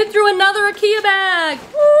 We made it through another IKEA bag!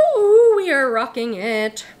 Woo! We are rocking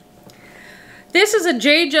it. This is a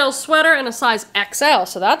J-Gel sweater in a size XL,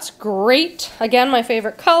 so that's great. Again, my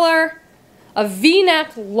favorite color. A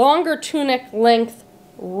V-neck, longer tunic length,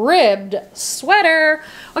 ribbed sweater.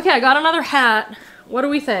 Okay, I got another hat. What do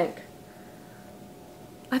we think?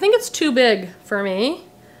 I think it's too big for me,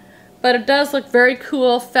 but it does look very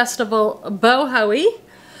cool, festival boho-y.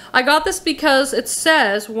 I got this because it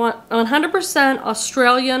says 100%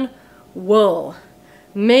 Australian wool,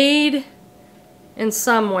 made in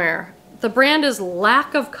somewhere. The brand is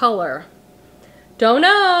Lack of Color. Don't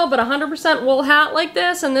know, but 100% wool hat like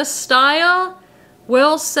this and this style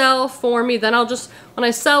will sell for me. Then I'll just, when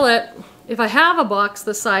I sell it, if I have a box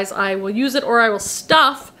this size, I will use it, or I will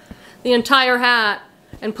stuff the entire hat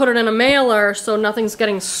and put it in a mailer so nothing's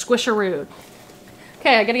getting squisherooed.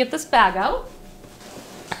 Okay, I gotta get this bag out.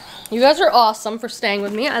 You guys are awesome for staying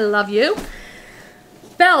with me. I love you.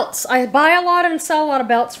 Belts. I buy a lot and sell a lot of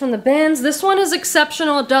belts from the bins. This one is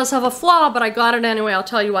exceptional. It does have a flaw, but I got it anyway. I'll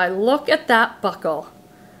tell you why. Look at that buckle.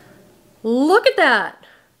 Look at that.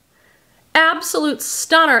 Absolute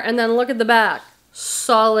stunner. And then look at the back.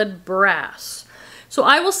 Solid brass. So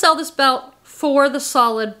I will sell this belt for the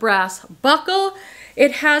solid brass buckle.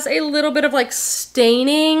 It has a little bit of like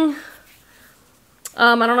staining.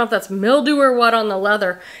 I don't know if that's mildew or what on the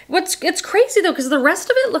leather. It's crazy though, because the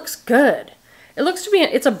rest of it looks good. It looks to be,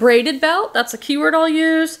 it's a braided belt. That's a keyword I'll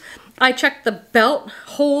use. I checked the belt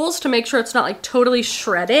holes to make sure it's not like totally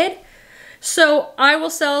shredded. So I will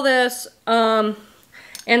sell this, and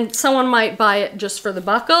someone might buy it just for the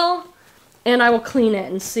buckle, and I will clean it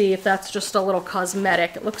and see if that's just a little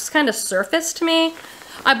cosmetic. It looks kind of surface to me.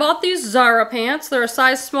 I bought these Zara pants. They're a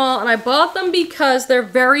size small, and I bought them because they're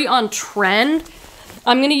very on trend.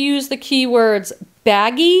 I'm going to use the keywords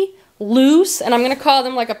baggy, loose, and I'm going to call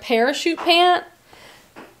them like a parachute pant.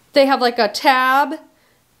 They have like a tab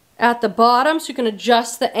at the bottom so you can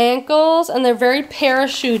adjust the ankles, and they're very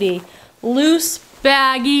parachute-y. Loose,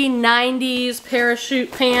 baggy, 90s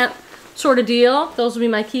parachute pant sort of deal. Those will be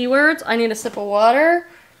my keywords. I need a sip of water.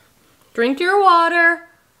 Drink your water.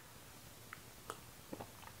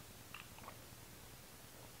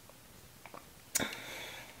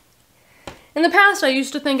 In the past, I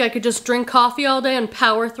used to think I could just drink coffee all day and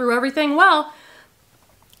power through everything. Well,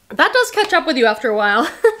 that does catch up with you after a while.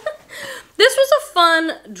 This was a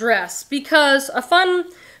fun dress, because a fun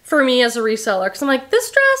for me as a reseller, because I'm like, this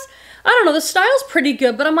dress, I don't know, the style's pretty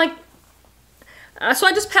good, but I'm like, so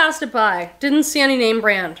I just passed it by. Didn't see any name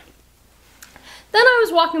brand. Then I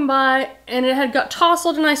was walking by and it had got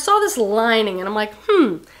tousled, and I saw this lining and I'm like,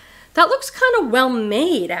 that looks kind of well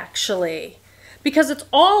made actually. Because it's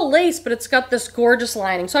all lace, but it's got this gorgeous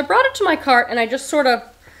lining. So I brought it to my cart, and I just sort of,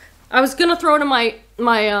 I was gonna throw it in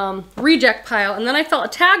my reject pile, and then I felt a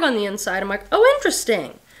tag on the inside. I'm like, oh,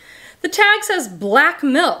 interesting. The tag says black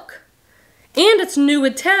milk, and it's new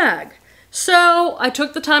with tag. So I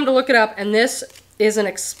took the time to look it up, and this is an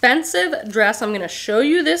expensive dress. I'm gonna show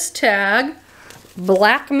you this tag,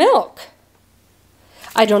 black milk.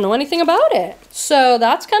 I don't know anything about it. So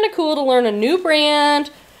that's kind of cool to learn a new brand.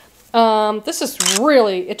 This is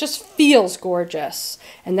really, it just feels gorgeous.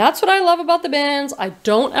 And that's what I love about the bins. I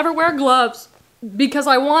don't ever wear gloves because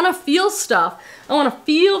I want to feel stuff. I want to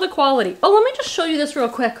feel the quality. Oh, let me just show you this real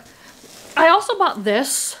quick. I also bought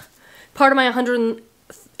this, part of my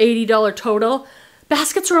 $180 total.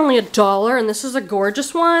 Baskets are only $1, and this is a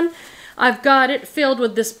gorgeous one. I've got it filled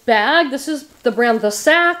with this bag. This is the brand The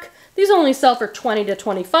Sack. These only sell for $20 to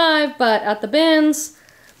 $25, but at the bins,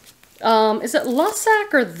 is it La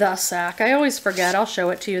Sack or The Sack? I always forget. I'll show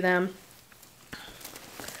it to you then.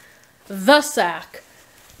 The Sack.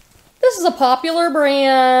 This is a popular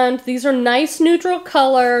brand. These are nice neutral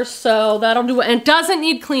colors, so that'll do it. And it doesn't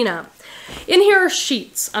need cleanup. In here are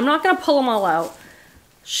sheets. I'm not going to pull them all out.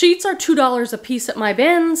 Sheets are $2 a piece at my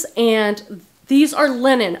bins, and these are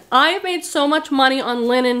linen. I have made so much money on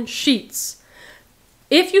linen sheets.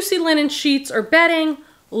 If you see linen sheets or bedding,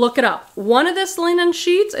 look it up. One of this linen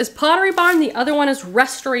sheets is Pottery Barn. The other one is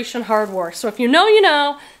Restoration Hardware. So if you know, you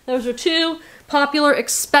know. Those are two popular,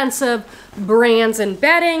 expensive brands in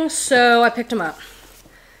bedding. So I picked them up.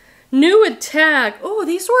 New with tag. Oh,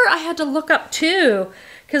 these were, I had to look up too.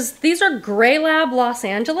 Because these are Gray Lab Los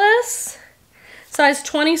Angeles. Size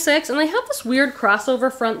 26. And they have this weird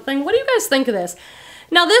crossover front thing. What do you guys think of this?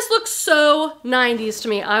 Now this looks so 90s to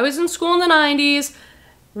me. I was in school in the 90s.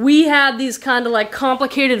 We had these kind of like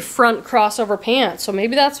complicated front crossover pants, so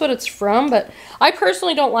maybe that's what it's from, but I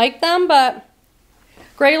personally don't like them. But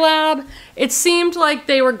Gray Lab, it seemed like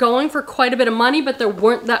they were going for quite a bit of money, but there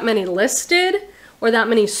weren't that many listed or that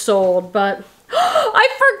many sold. But I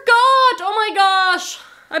forgot! Oh my gosh!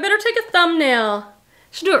 I better take a thumbnail. I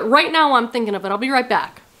should do it right now while I'm thinking of it. I'll be right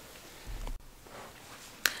back.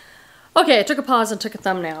 Okay, I took a pause and took a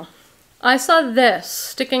thumbnail. I saw this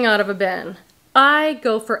sticking out of a bin. I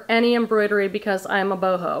go for any embroidery because I'm a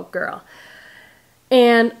boho girl.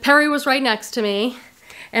 And Perry was right next to me,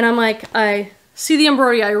 and I'm like, I see the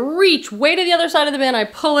embroidery, I reach way to the other side of the bin, I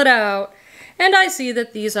pull it out, and I see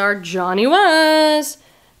that these are Johnny Was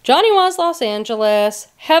Los Angeles,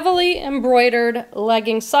 heavily embroidered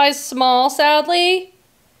leggings, size small, sadly.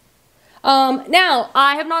 Now,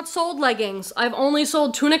 I have not sold leggings. I've only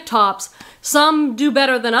sold tunic tops. Some do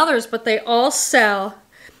better than others, but they all sell.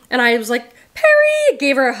 And I was like, Perry,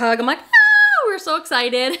 gave her a hug. I'm like, ah, we're so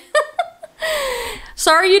excited.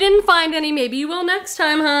 Sorry you didn't find any. Maybe you will next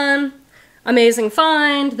time, hon. Amazing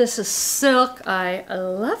find. This is silk. I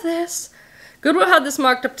love this. Goodwill had this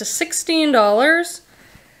marked up to $16.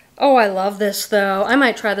 Oh, I love this though. I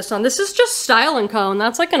might try this on. This is just Style & Co. and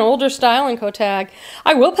that's like an older Style & Co. tag.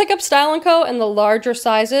 I will pick up Style & Co. in the larger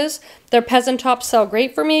sizes. Their peasant tops sell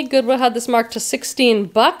great for me. Goodwill had this marked to 16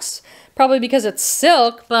 bucks. Probably because it's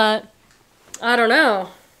silk, but I don't know.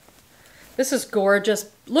 This is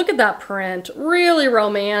gorgeous. Look at that print. Really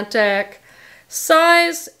romantic.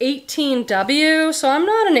 Size 18W. So I'm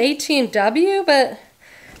not an 18W, but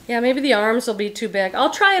yeah, maybe the arms will be too big.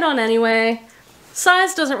 I'll try it on anyway.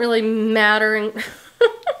 Size doesn't really matter. And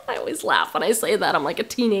I always laugh when I say that. I'm like a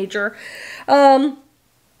teenager. You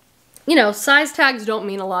know, size tags don't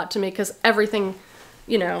mean a lot to me because everything,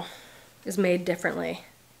 you know, is made differently.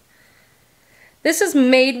 This is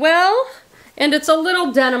Madewell. And it's a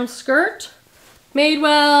little denim skirt.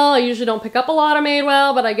 Madewell, I usually don't pick up a lot of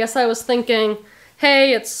Madewell, but I guess I was thinking,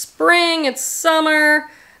 hey, it's spring, it's summer.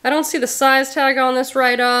 I don't see the size tag on this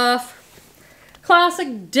right off.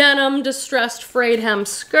 Classic denim distressed frayed hem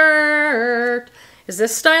skirt. Is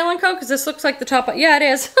this Style & Co? Because this looks like the top. Yeah, it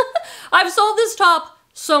is. I've sold this top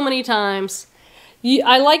so many times.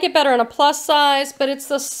 I like it better in a plus size, but it's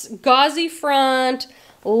this gauzy front,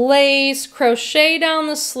 lace, crochet down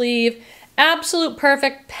the sleeve. Absolute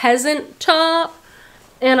perfect peasant top,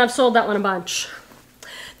 and I've sold that one a bunch.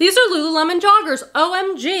 These are Lululemon joggers.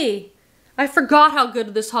 OMG. I forgot how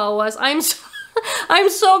good this haul was. I'm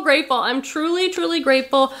so grateful. I'm truly, truly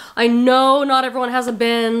grateful. I know not everyone has a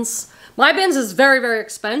bins. My bins is very, very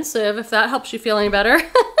expensive, if that helps you feel any better.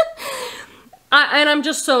 And I'm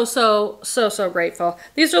just so grateful.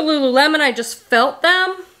 These are Lululemon. I just felt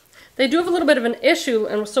them. They do have a little bit of an issue,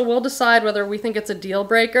 and so we'll decide whether we think it's a deal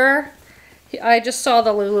breaker. I just saw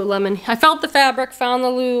the Lululemon. I felt the fabric, found the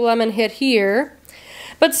Lululemon hit here.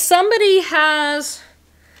 But somebody has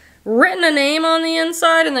written a name on the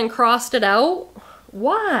inside and then crossed it out.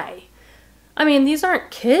 Why? I mean, these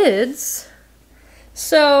aren't kids.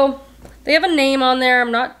 So they have a name on there.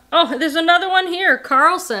 I'm not... Oh, there's another one here.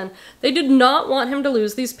 Carlson. They did not want him to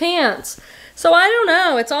lose these pants. So I don't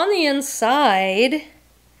know. It's on the inside.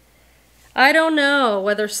 I don't know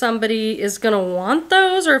whether somebody is going to want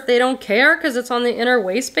those or if they don't care because it's on the inner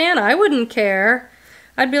waistband. I wouldn't care.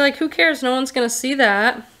 I'd be like, who cares? No one's going to see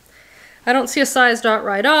that. I don't see a size dot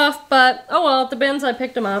right off, but oh well, at the bins I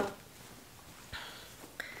picked them up.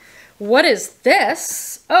 What is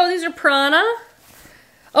this? Oh, these are Prana.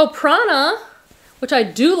 Oh, Prana, which I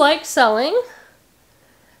do like selling.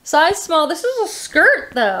 Size small. This is a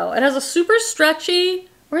skirt though. It has a super stretchy,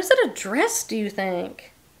 or is it a dress, do you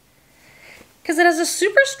think? Because it has a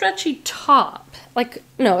super stretchy top. Like,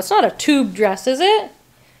 no, it's not a tube dress, is it?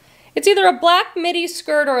 It's either a black midi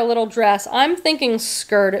skirt or a little dress. I'm thinking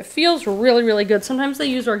skirt. It feels really, really good. Sometimes they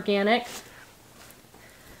use organic.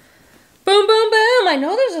 Boom, boom, boom. I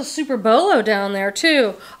know there's a super BOLO down there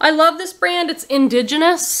too. I love this brand. It's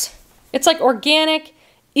indigenous. It's like organic,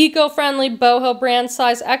 eco-friendly boho brand,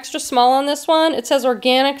 size extra small on this one. It says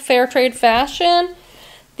organic fair trade fashion.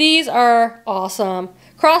 These are awesome.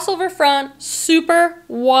 Crossover front, super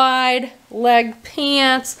wide leg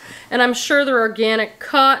pants, and I'm sure they're organic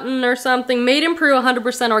cotton or something. Made in Peru,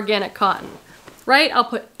 100% organic cotton, right? I'll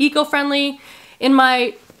put eco-friendly in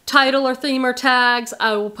my title or theme or tags.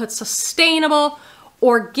 I will put sustainable,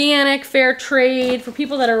 organic, fair trade for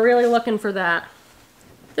people that are really looking for that.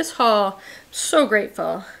 This haul, so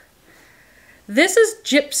grateful. This is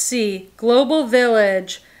Gypsy Global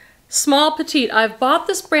Village. Small petite. I've bought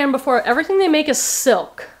this brand before. Everything they make is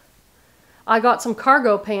silk. I got some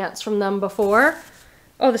cargo pants from them before.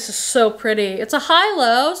 Oh, this is so pretty. It's a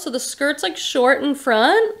high-low, so the skirt's like short in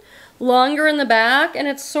front, longer in the back, and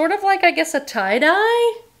it's sort of like, I guess, a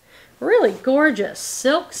tie-dye. Really gorgeous.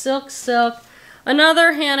 Silk, silk, silk.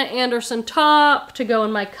 Another Hannah Anderson top to go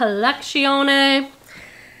in my collezione.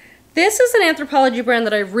 This is an Anthropologie brand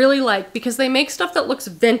that I really like because they make stuff that looks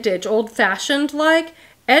vintage, old-fashioned like.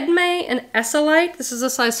 Edme and Esselite. This is a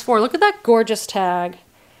size 4. Look at that gorgeous tag.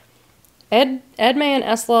 Edme and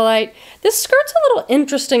Esselite. This skirt's a little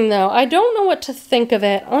interesting though. I don't know what to think of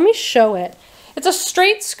it. Let me show it. It's a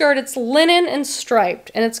straight skirt. It's linen and striped,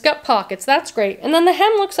 and it's got pockets. That's great. And then the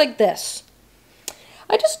hem looks like this.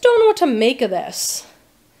 I just don't know what to make of this.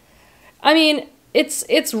 I mean,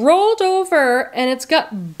 it's rolled over and it's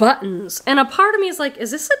got buttons. And a part of me is like,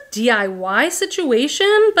 is this a DIY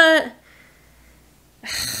situation? But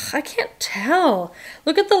I can't tell.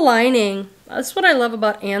 Look at the lining. That's what I love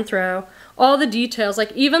about Anthro. All the details,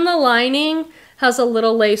 like even the lining has a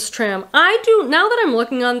little lace trim. Now that I'm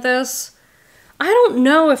looking on this, I don't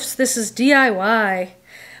know if this is DIY,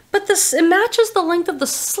 but it matches the length of the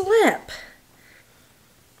slip.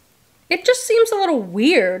 It just seems a little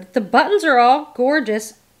weird. The buttons are all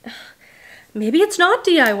gorgeous. Maybe it's not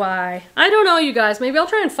DIY. I don't know, you guys. Maybe I'll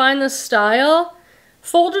try and find this style.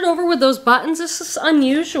 Fold it over with those buttons. This is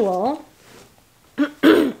unusual.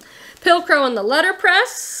 Pilcrow in the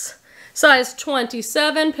letterpress. Size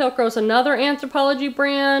 27. Pilcrow's another Anthropologie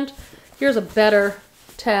brand. Here's a better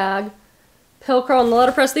tag. Pilcrow in the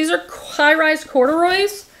letterpress. These are high-rise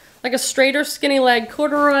corduroys. Like a straighter skinny leg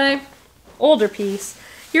corduroy. Older piece.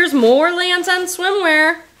 Here's more Land's End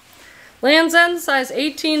swimwear. Land's End size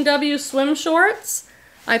 18W swim shorts.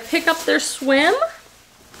 I pick up their swim.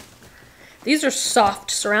 These are Soft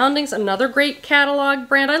Surroundings, another great catalog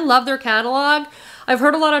brand. I love their catalog. I've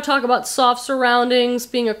heard a lot of talk about Soft Surroundings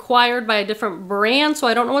being acquired by a different brand, so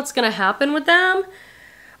I don't know what's going to happen with them.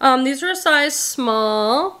 These are a size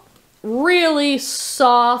small. Really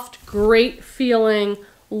soft, great feeling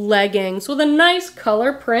leggings with a nice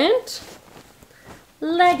color print.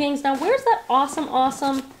 Leggings. Now, where's that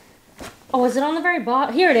awesome? Oh, is it on the very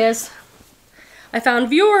bottom? Here it is. I found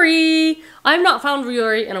Vuori. I've not found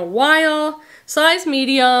Vuori in a while. Size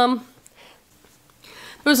medium.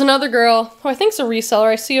 There was another girl who I think's a reseller.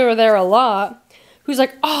 I see her there a lot. Who's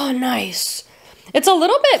like, oh, nice. It's a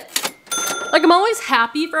little bit, like I'm always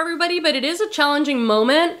happy for everybody, but it is a challenging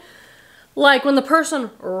moment. Like when the person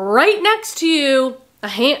right next to you,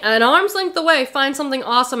 an arm's length away, finds something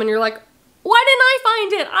awesome and you're like, why didn't I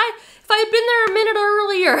find it? If I had been there a minute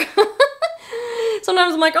earlier.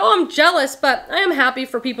 Sometimes I'm like, oh, I'm jealous, but I am happy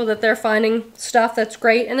for people that they're finding stuff that's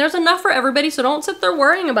great. And there's enough for everybody, so don't sit there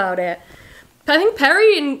worrying about it. I think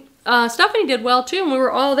Perry and Stephanie did well too, and we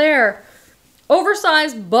were all there.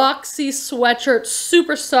 Oversized, boxy sweatshirt,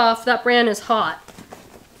 super soft. That brand is hot.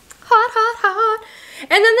 Hot. And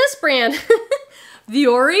then this brand,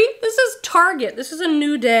 Vuori. This is Target. This is a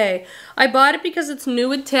new day. I bought it because it's new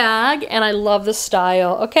with tag, and I love the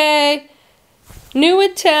style. Okay. New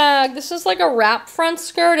with tag. This is like a wrap front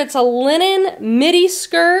skirt. It's a linen midi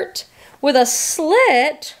skirt with a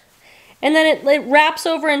slit, and then it wraps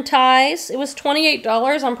over and ties. It was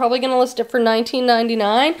 $28. I'm probably going to list it for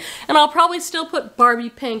 $19.99, and I'll probably still put Barbie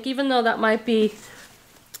pink, even though that might be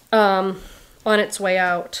on its way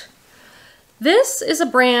out. This is a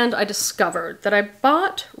brand I discovered that I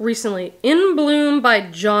bought recently, In Bloom by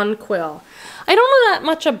John Quill. I don't know that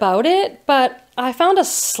much about it, but I found a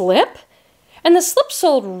slip. And the slip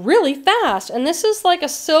sold really fast. And this is like a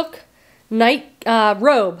silk night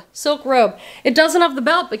robe, silk robe. It doesn't have the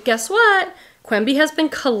belt, but guess what? Quenby has been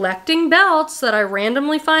collecting belts that I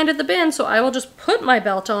randomly find at the bin, so I will just put my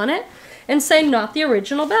belt on it and say not the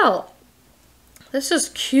original belt. This is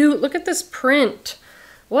cute. Look at this print.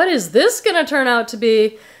 What is this gonna turn out to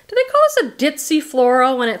be? Do they call this a ditzy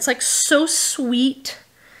floral when it's like so sweet?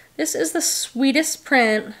 This is the sweetest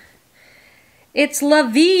print. It's La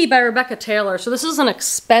Vie by Rebecca Taylor. So this is an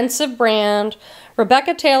expensive brand.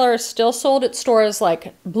 Rebecca Taylor is still sold at stores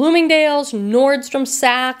like Bloomingdale's, Nordstrom,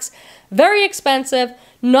 Saks. Very expensive.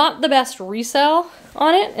 Not the best resale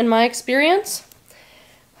on it, in my experience.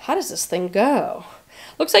 How does this thing go?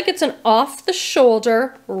 Looks like it's an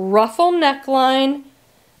off-the-shoulder, ruffle neckline,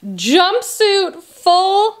 jumpsuit,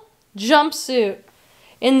 full jumpsuit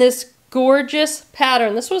in this gorgeous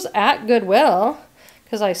pattern. This was at Goodwill,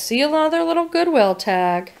 because I see another little Goodwill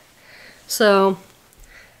tag. So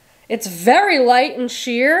it's very light and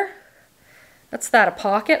sheer. That's that a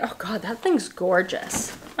pocket. Oh God, that thing's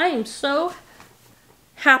gorgeous. I am so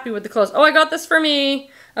happy with the clothes. Oh, I got this for me.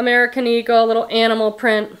 American Eagle, little animal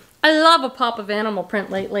print. I love a pop of animal print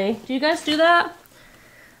lately. Do you guys do that?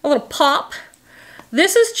 A little pop.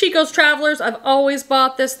 This is Chico's Travelers. I've always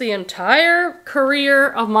bought this the entire career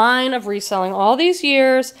of mine of reselling, all these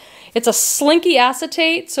years. It's a slinky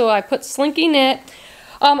acetate, so I put slinky knit.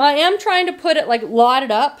 I am trying to put it like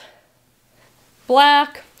lotted up.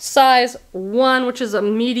 Black, size 1, which is a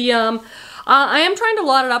medium. I am trying to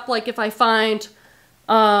lot it up like if I find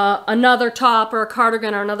another top or a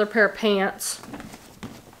cardigan or another pair of pants.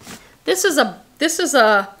 This is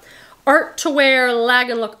a art to wear lag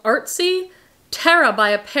and look artsy. Terra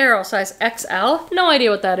by Apparel, size XL. No idea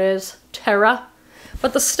what that is. Terra.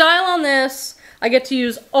 But the style on this, I get to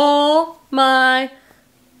use all my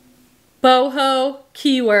boho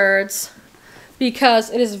keywords because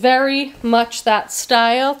it is very much that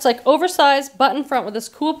style. It's like oversized button front with this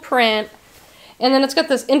cool print. And then it's got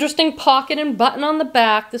this interesting pocket and button on the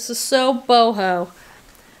back. This is so boho.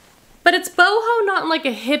 But it's boho not in like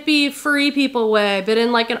a hippie free people way, but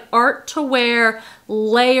in like an art to wear,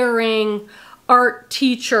 layering, art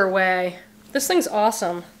teacher way. This thing's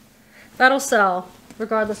awesome. That'll sell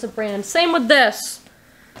regardless of brand. Same with this.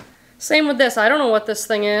 Same with this. I don't know what this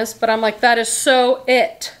thing is, but I'm like, that is so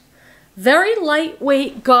it. Very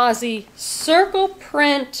lightweight, gauzy, circle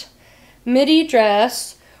print midi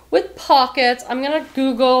dress with pockets. I'm gonna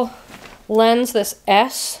Google lens this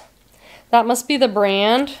S. That must be the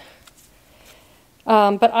brand.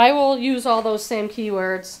 But I will use all those same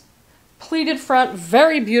keywords. Pleated front,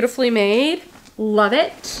 very beautifully made. Love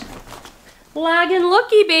it. Laggin'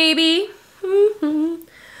 looky, baby.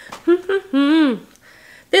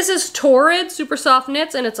 This is Torrid Super Soft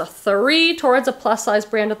Knits, and it's a 3. Torrid's a plus size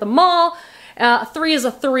brand at the mall. 3 is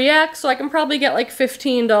a 3X, so I can probably get like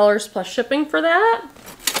 $15 plus shipping for that.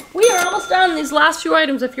 We are almost done. These last few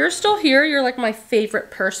items. If you're still here, you're like my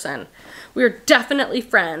favorite person. We are definitely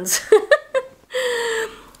friends.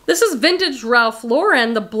 This is vintage Ralph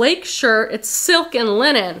Lauren, the Blake shirt. It's silk and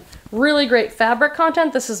linen. Really great fabric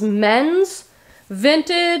content. This is men's,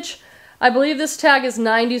 vintage. I believe this tag is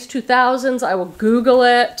 90s, 2000s. I will Google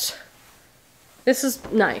it. This is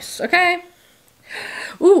nice, okay?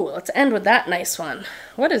 Ooh, let's end with that nice one.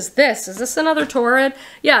 What is this? Is this another Torrid?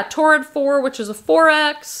 Yeah, Torrid 4, which is a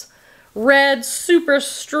 4X. Red, super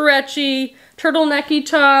stretchy, turtlenecky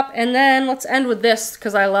top. And then let's end with this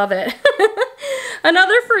because I love it.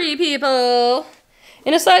 Another Free People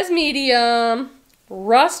in a size medium,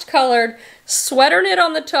 rust colored, sweater knit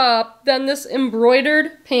on the top, then this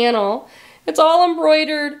embroidered panel. It's all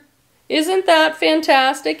embroidered. Isn't that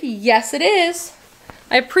fantastic? Yes, it is.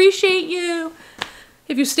 I appreciate you.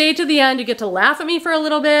 If you stay to the end, you get to laugh at me for a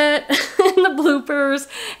little bit in the bloopers,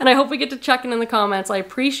 and I hope we get to check in the comments. I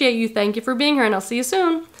appreciate you. Thank you for being here, and I'll see you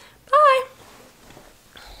soon. Bye.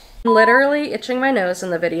 I'm literally itching my nose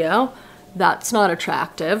in the video. That's not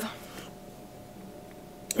attractive.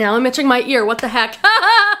 Now I'm itching my ear. What the heck?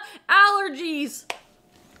 Allergies.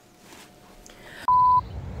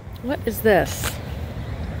 What is this?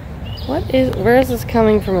 Where is this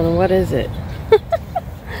coming from and what is it?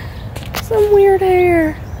 Some weird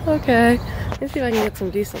hair. Okay. Let's see if I can get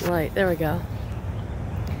some decent light. There we go.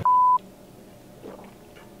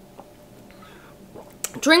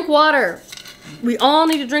 Drink water. We all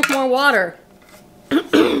need to drink more water.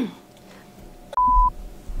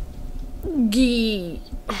 Gee.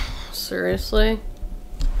 Seriously?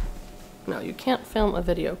 No, you can't film a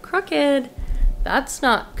video crooked. That's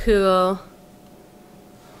not cool.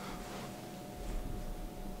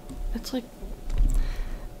 It's like...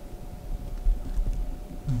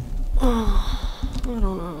 Oh, I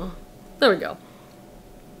don't know. There we go.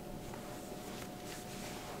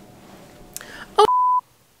 Oh.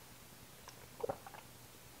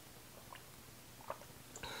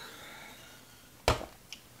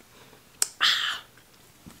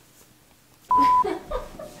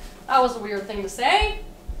 That was a weird thing to say.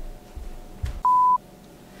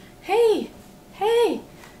 Hey, hey,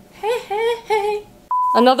 hey, hey, hey.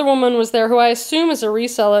 Another woman was there who I assume is a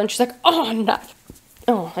reseller, and she's like, oh, no.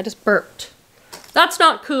 Oh, I just burped. That's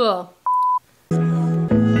not cool.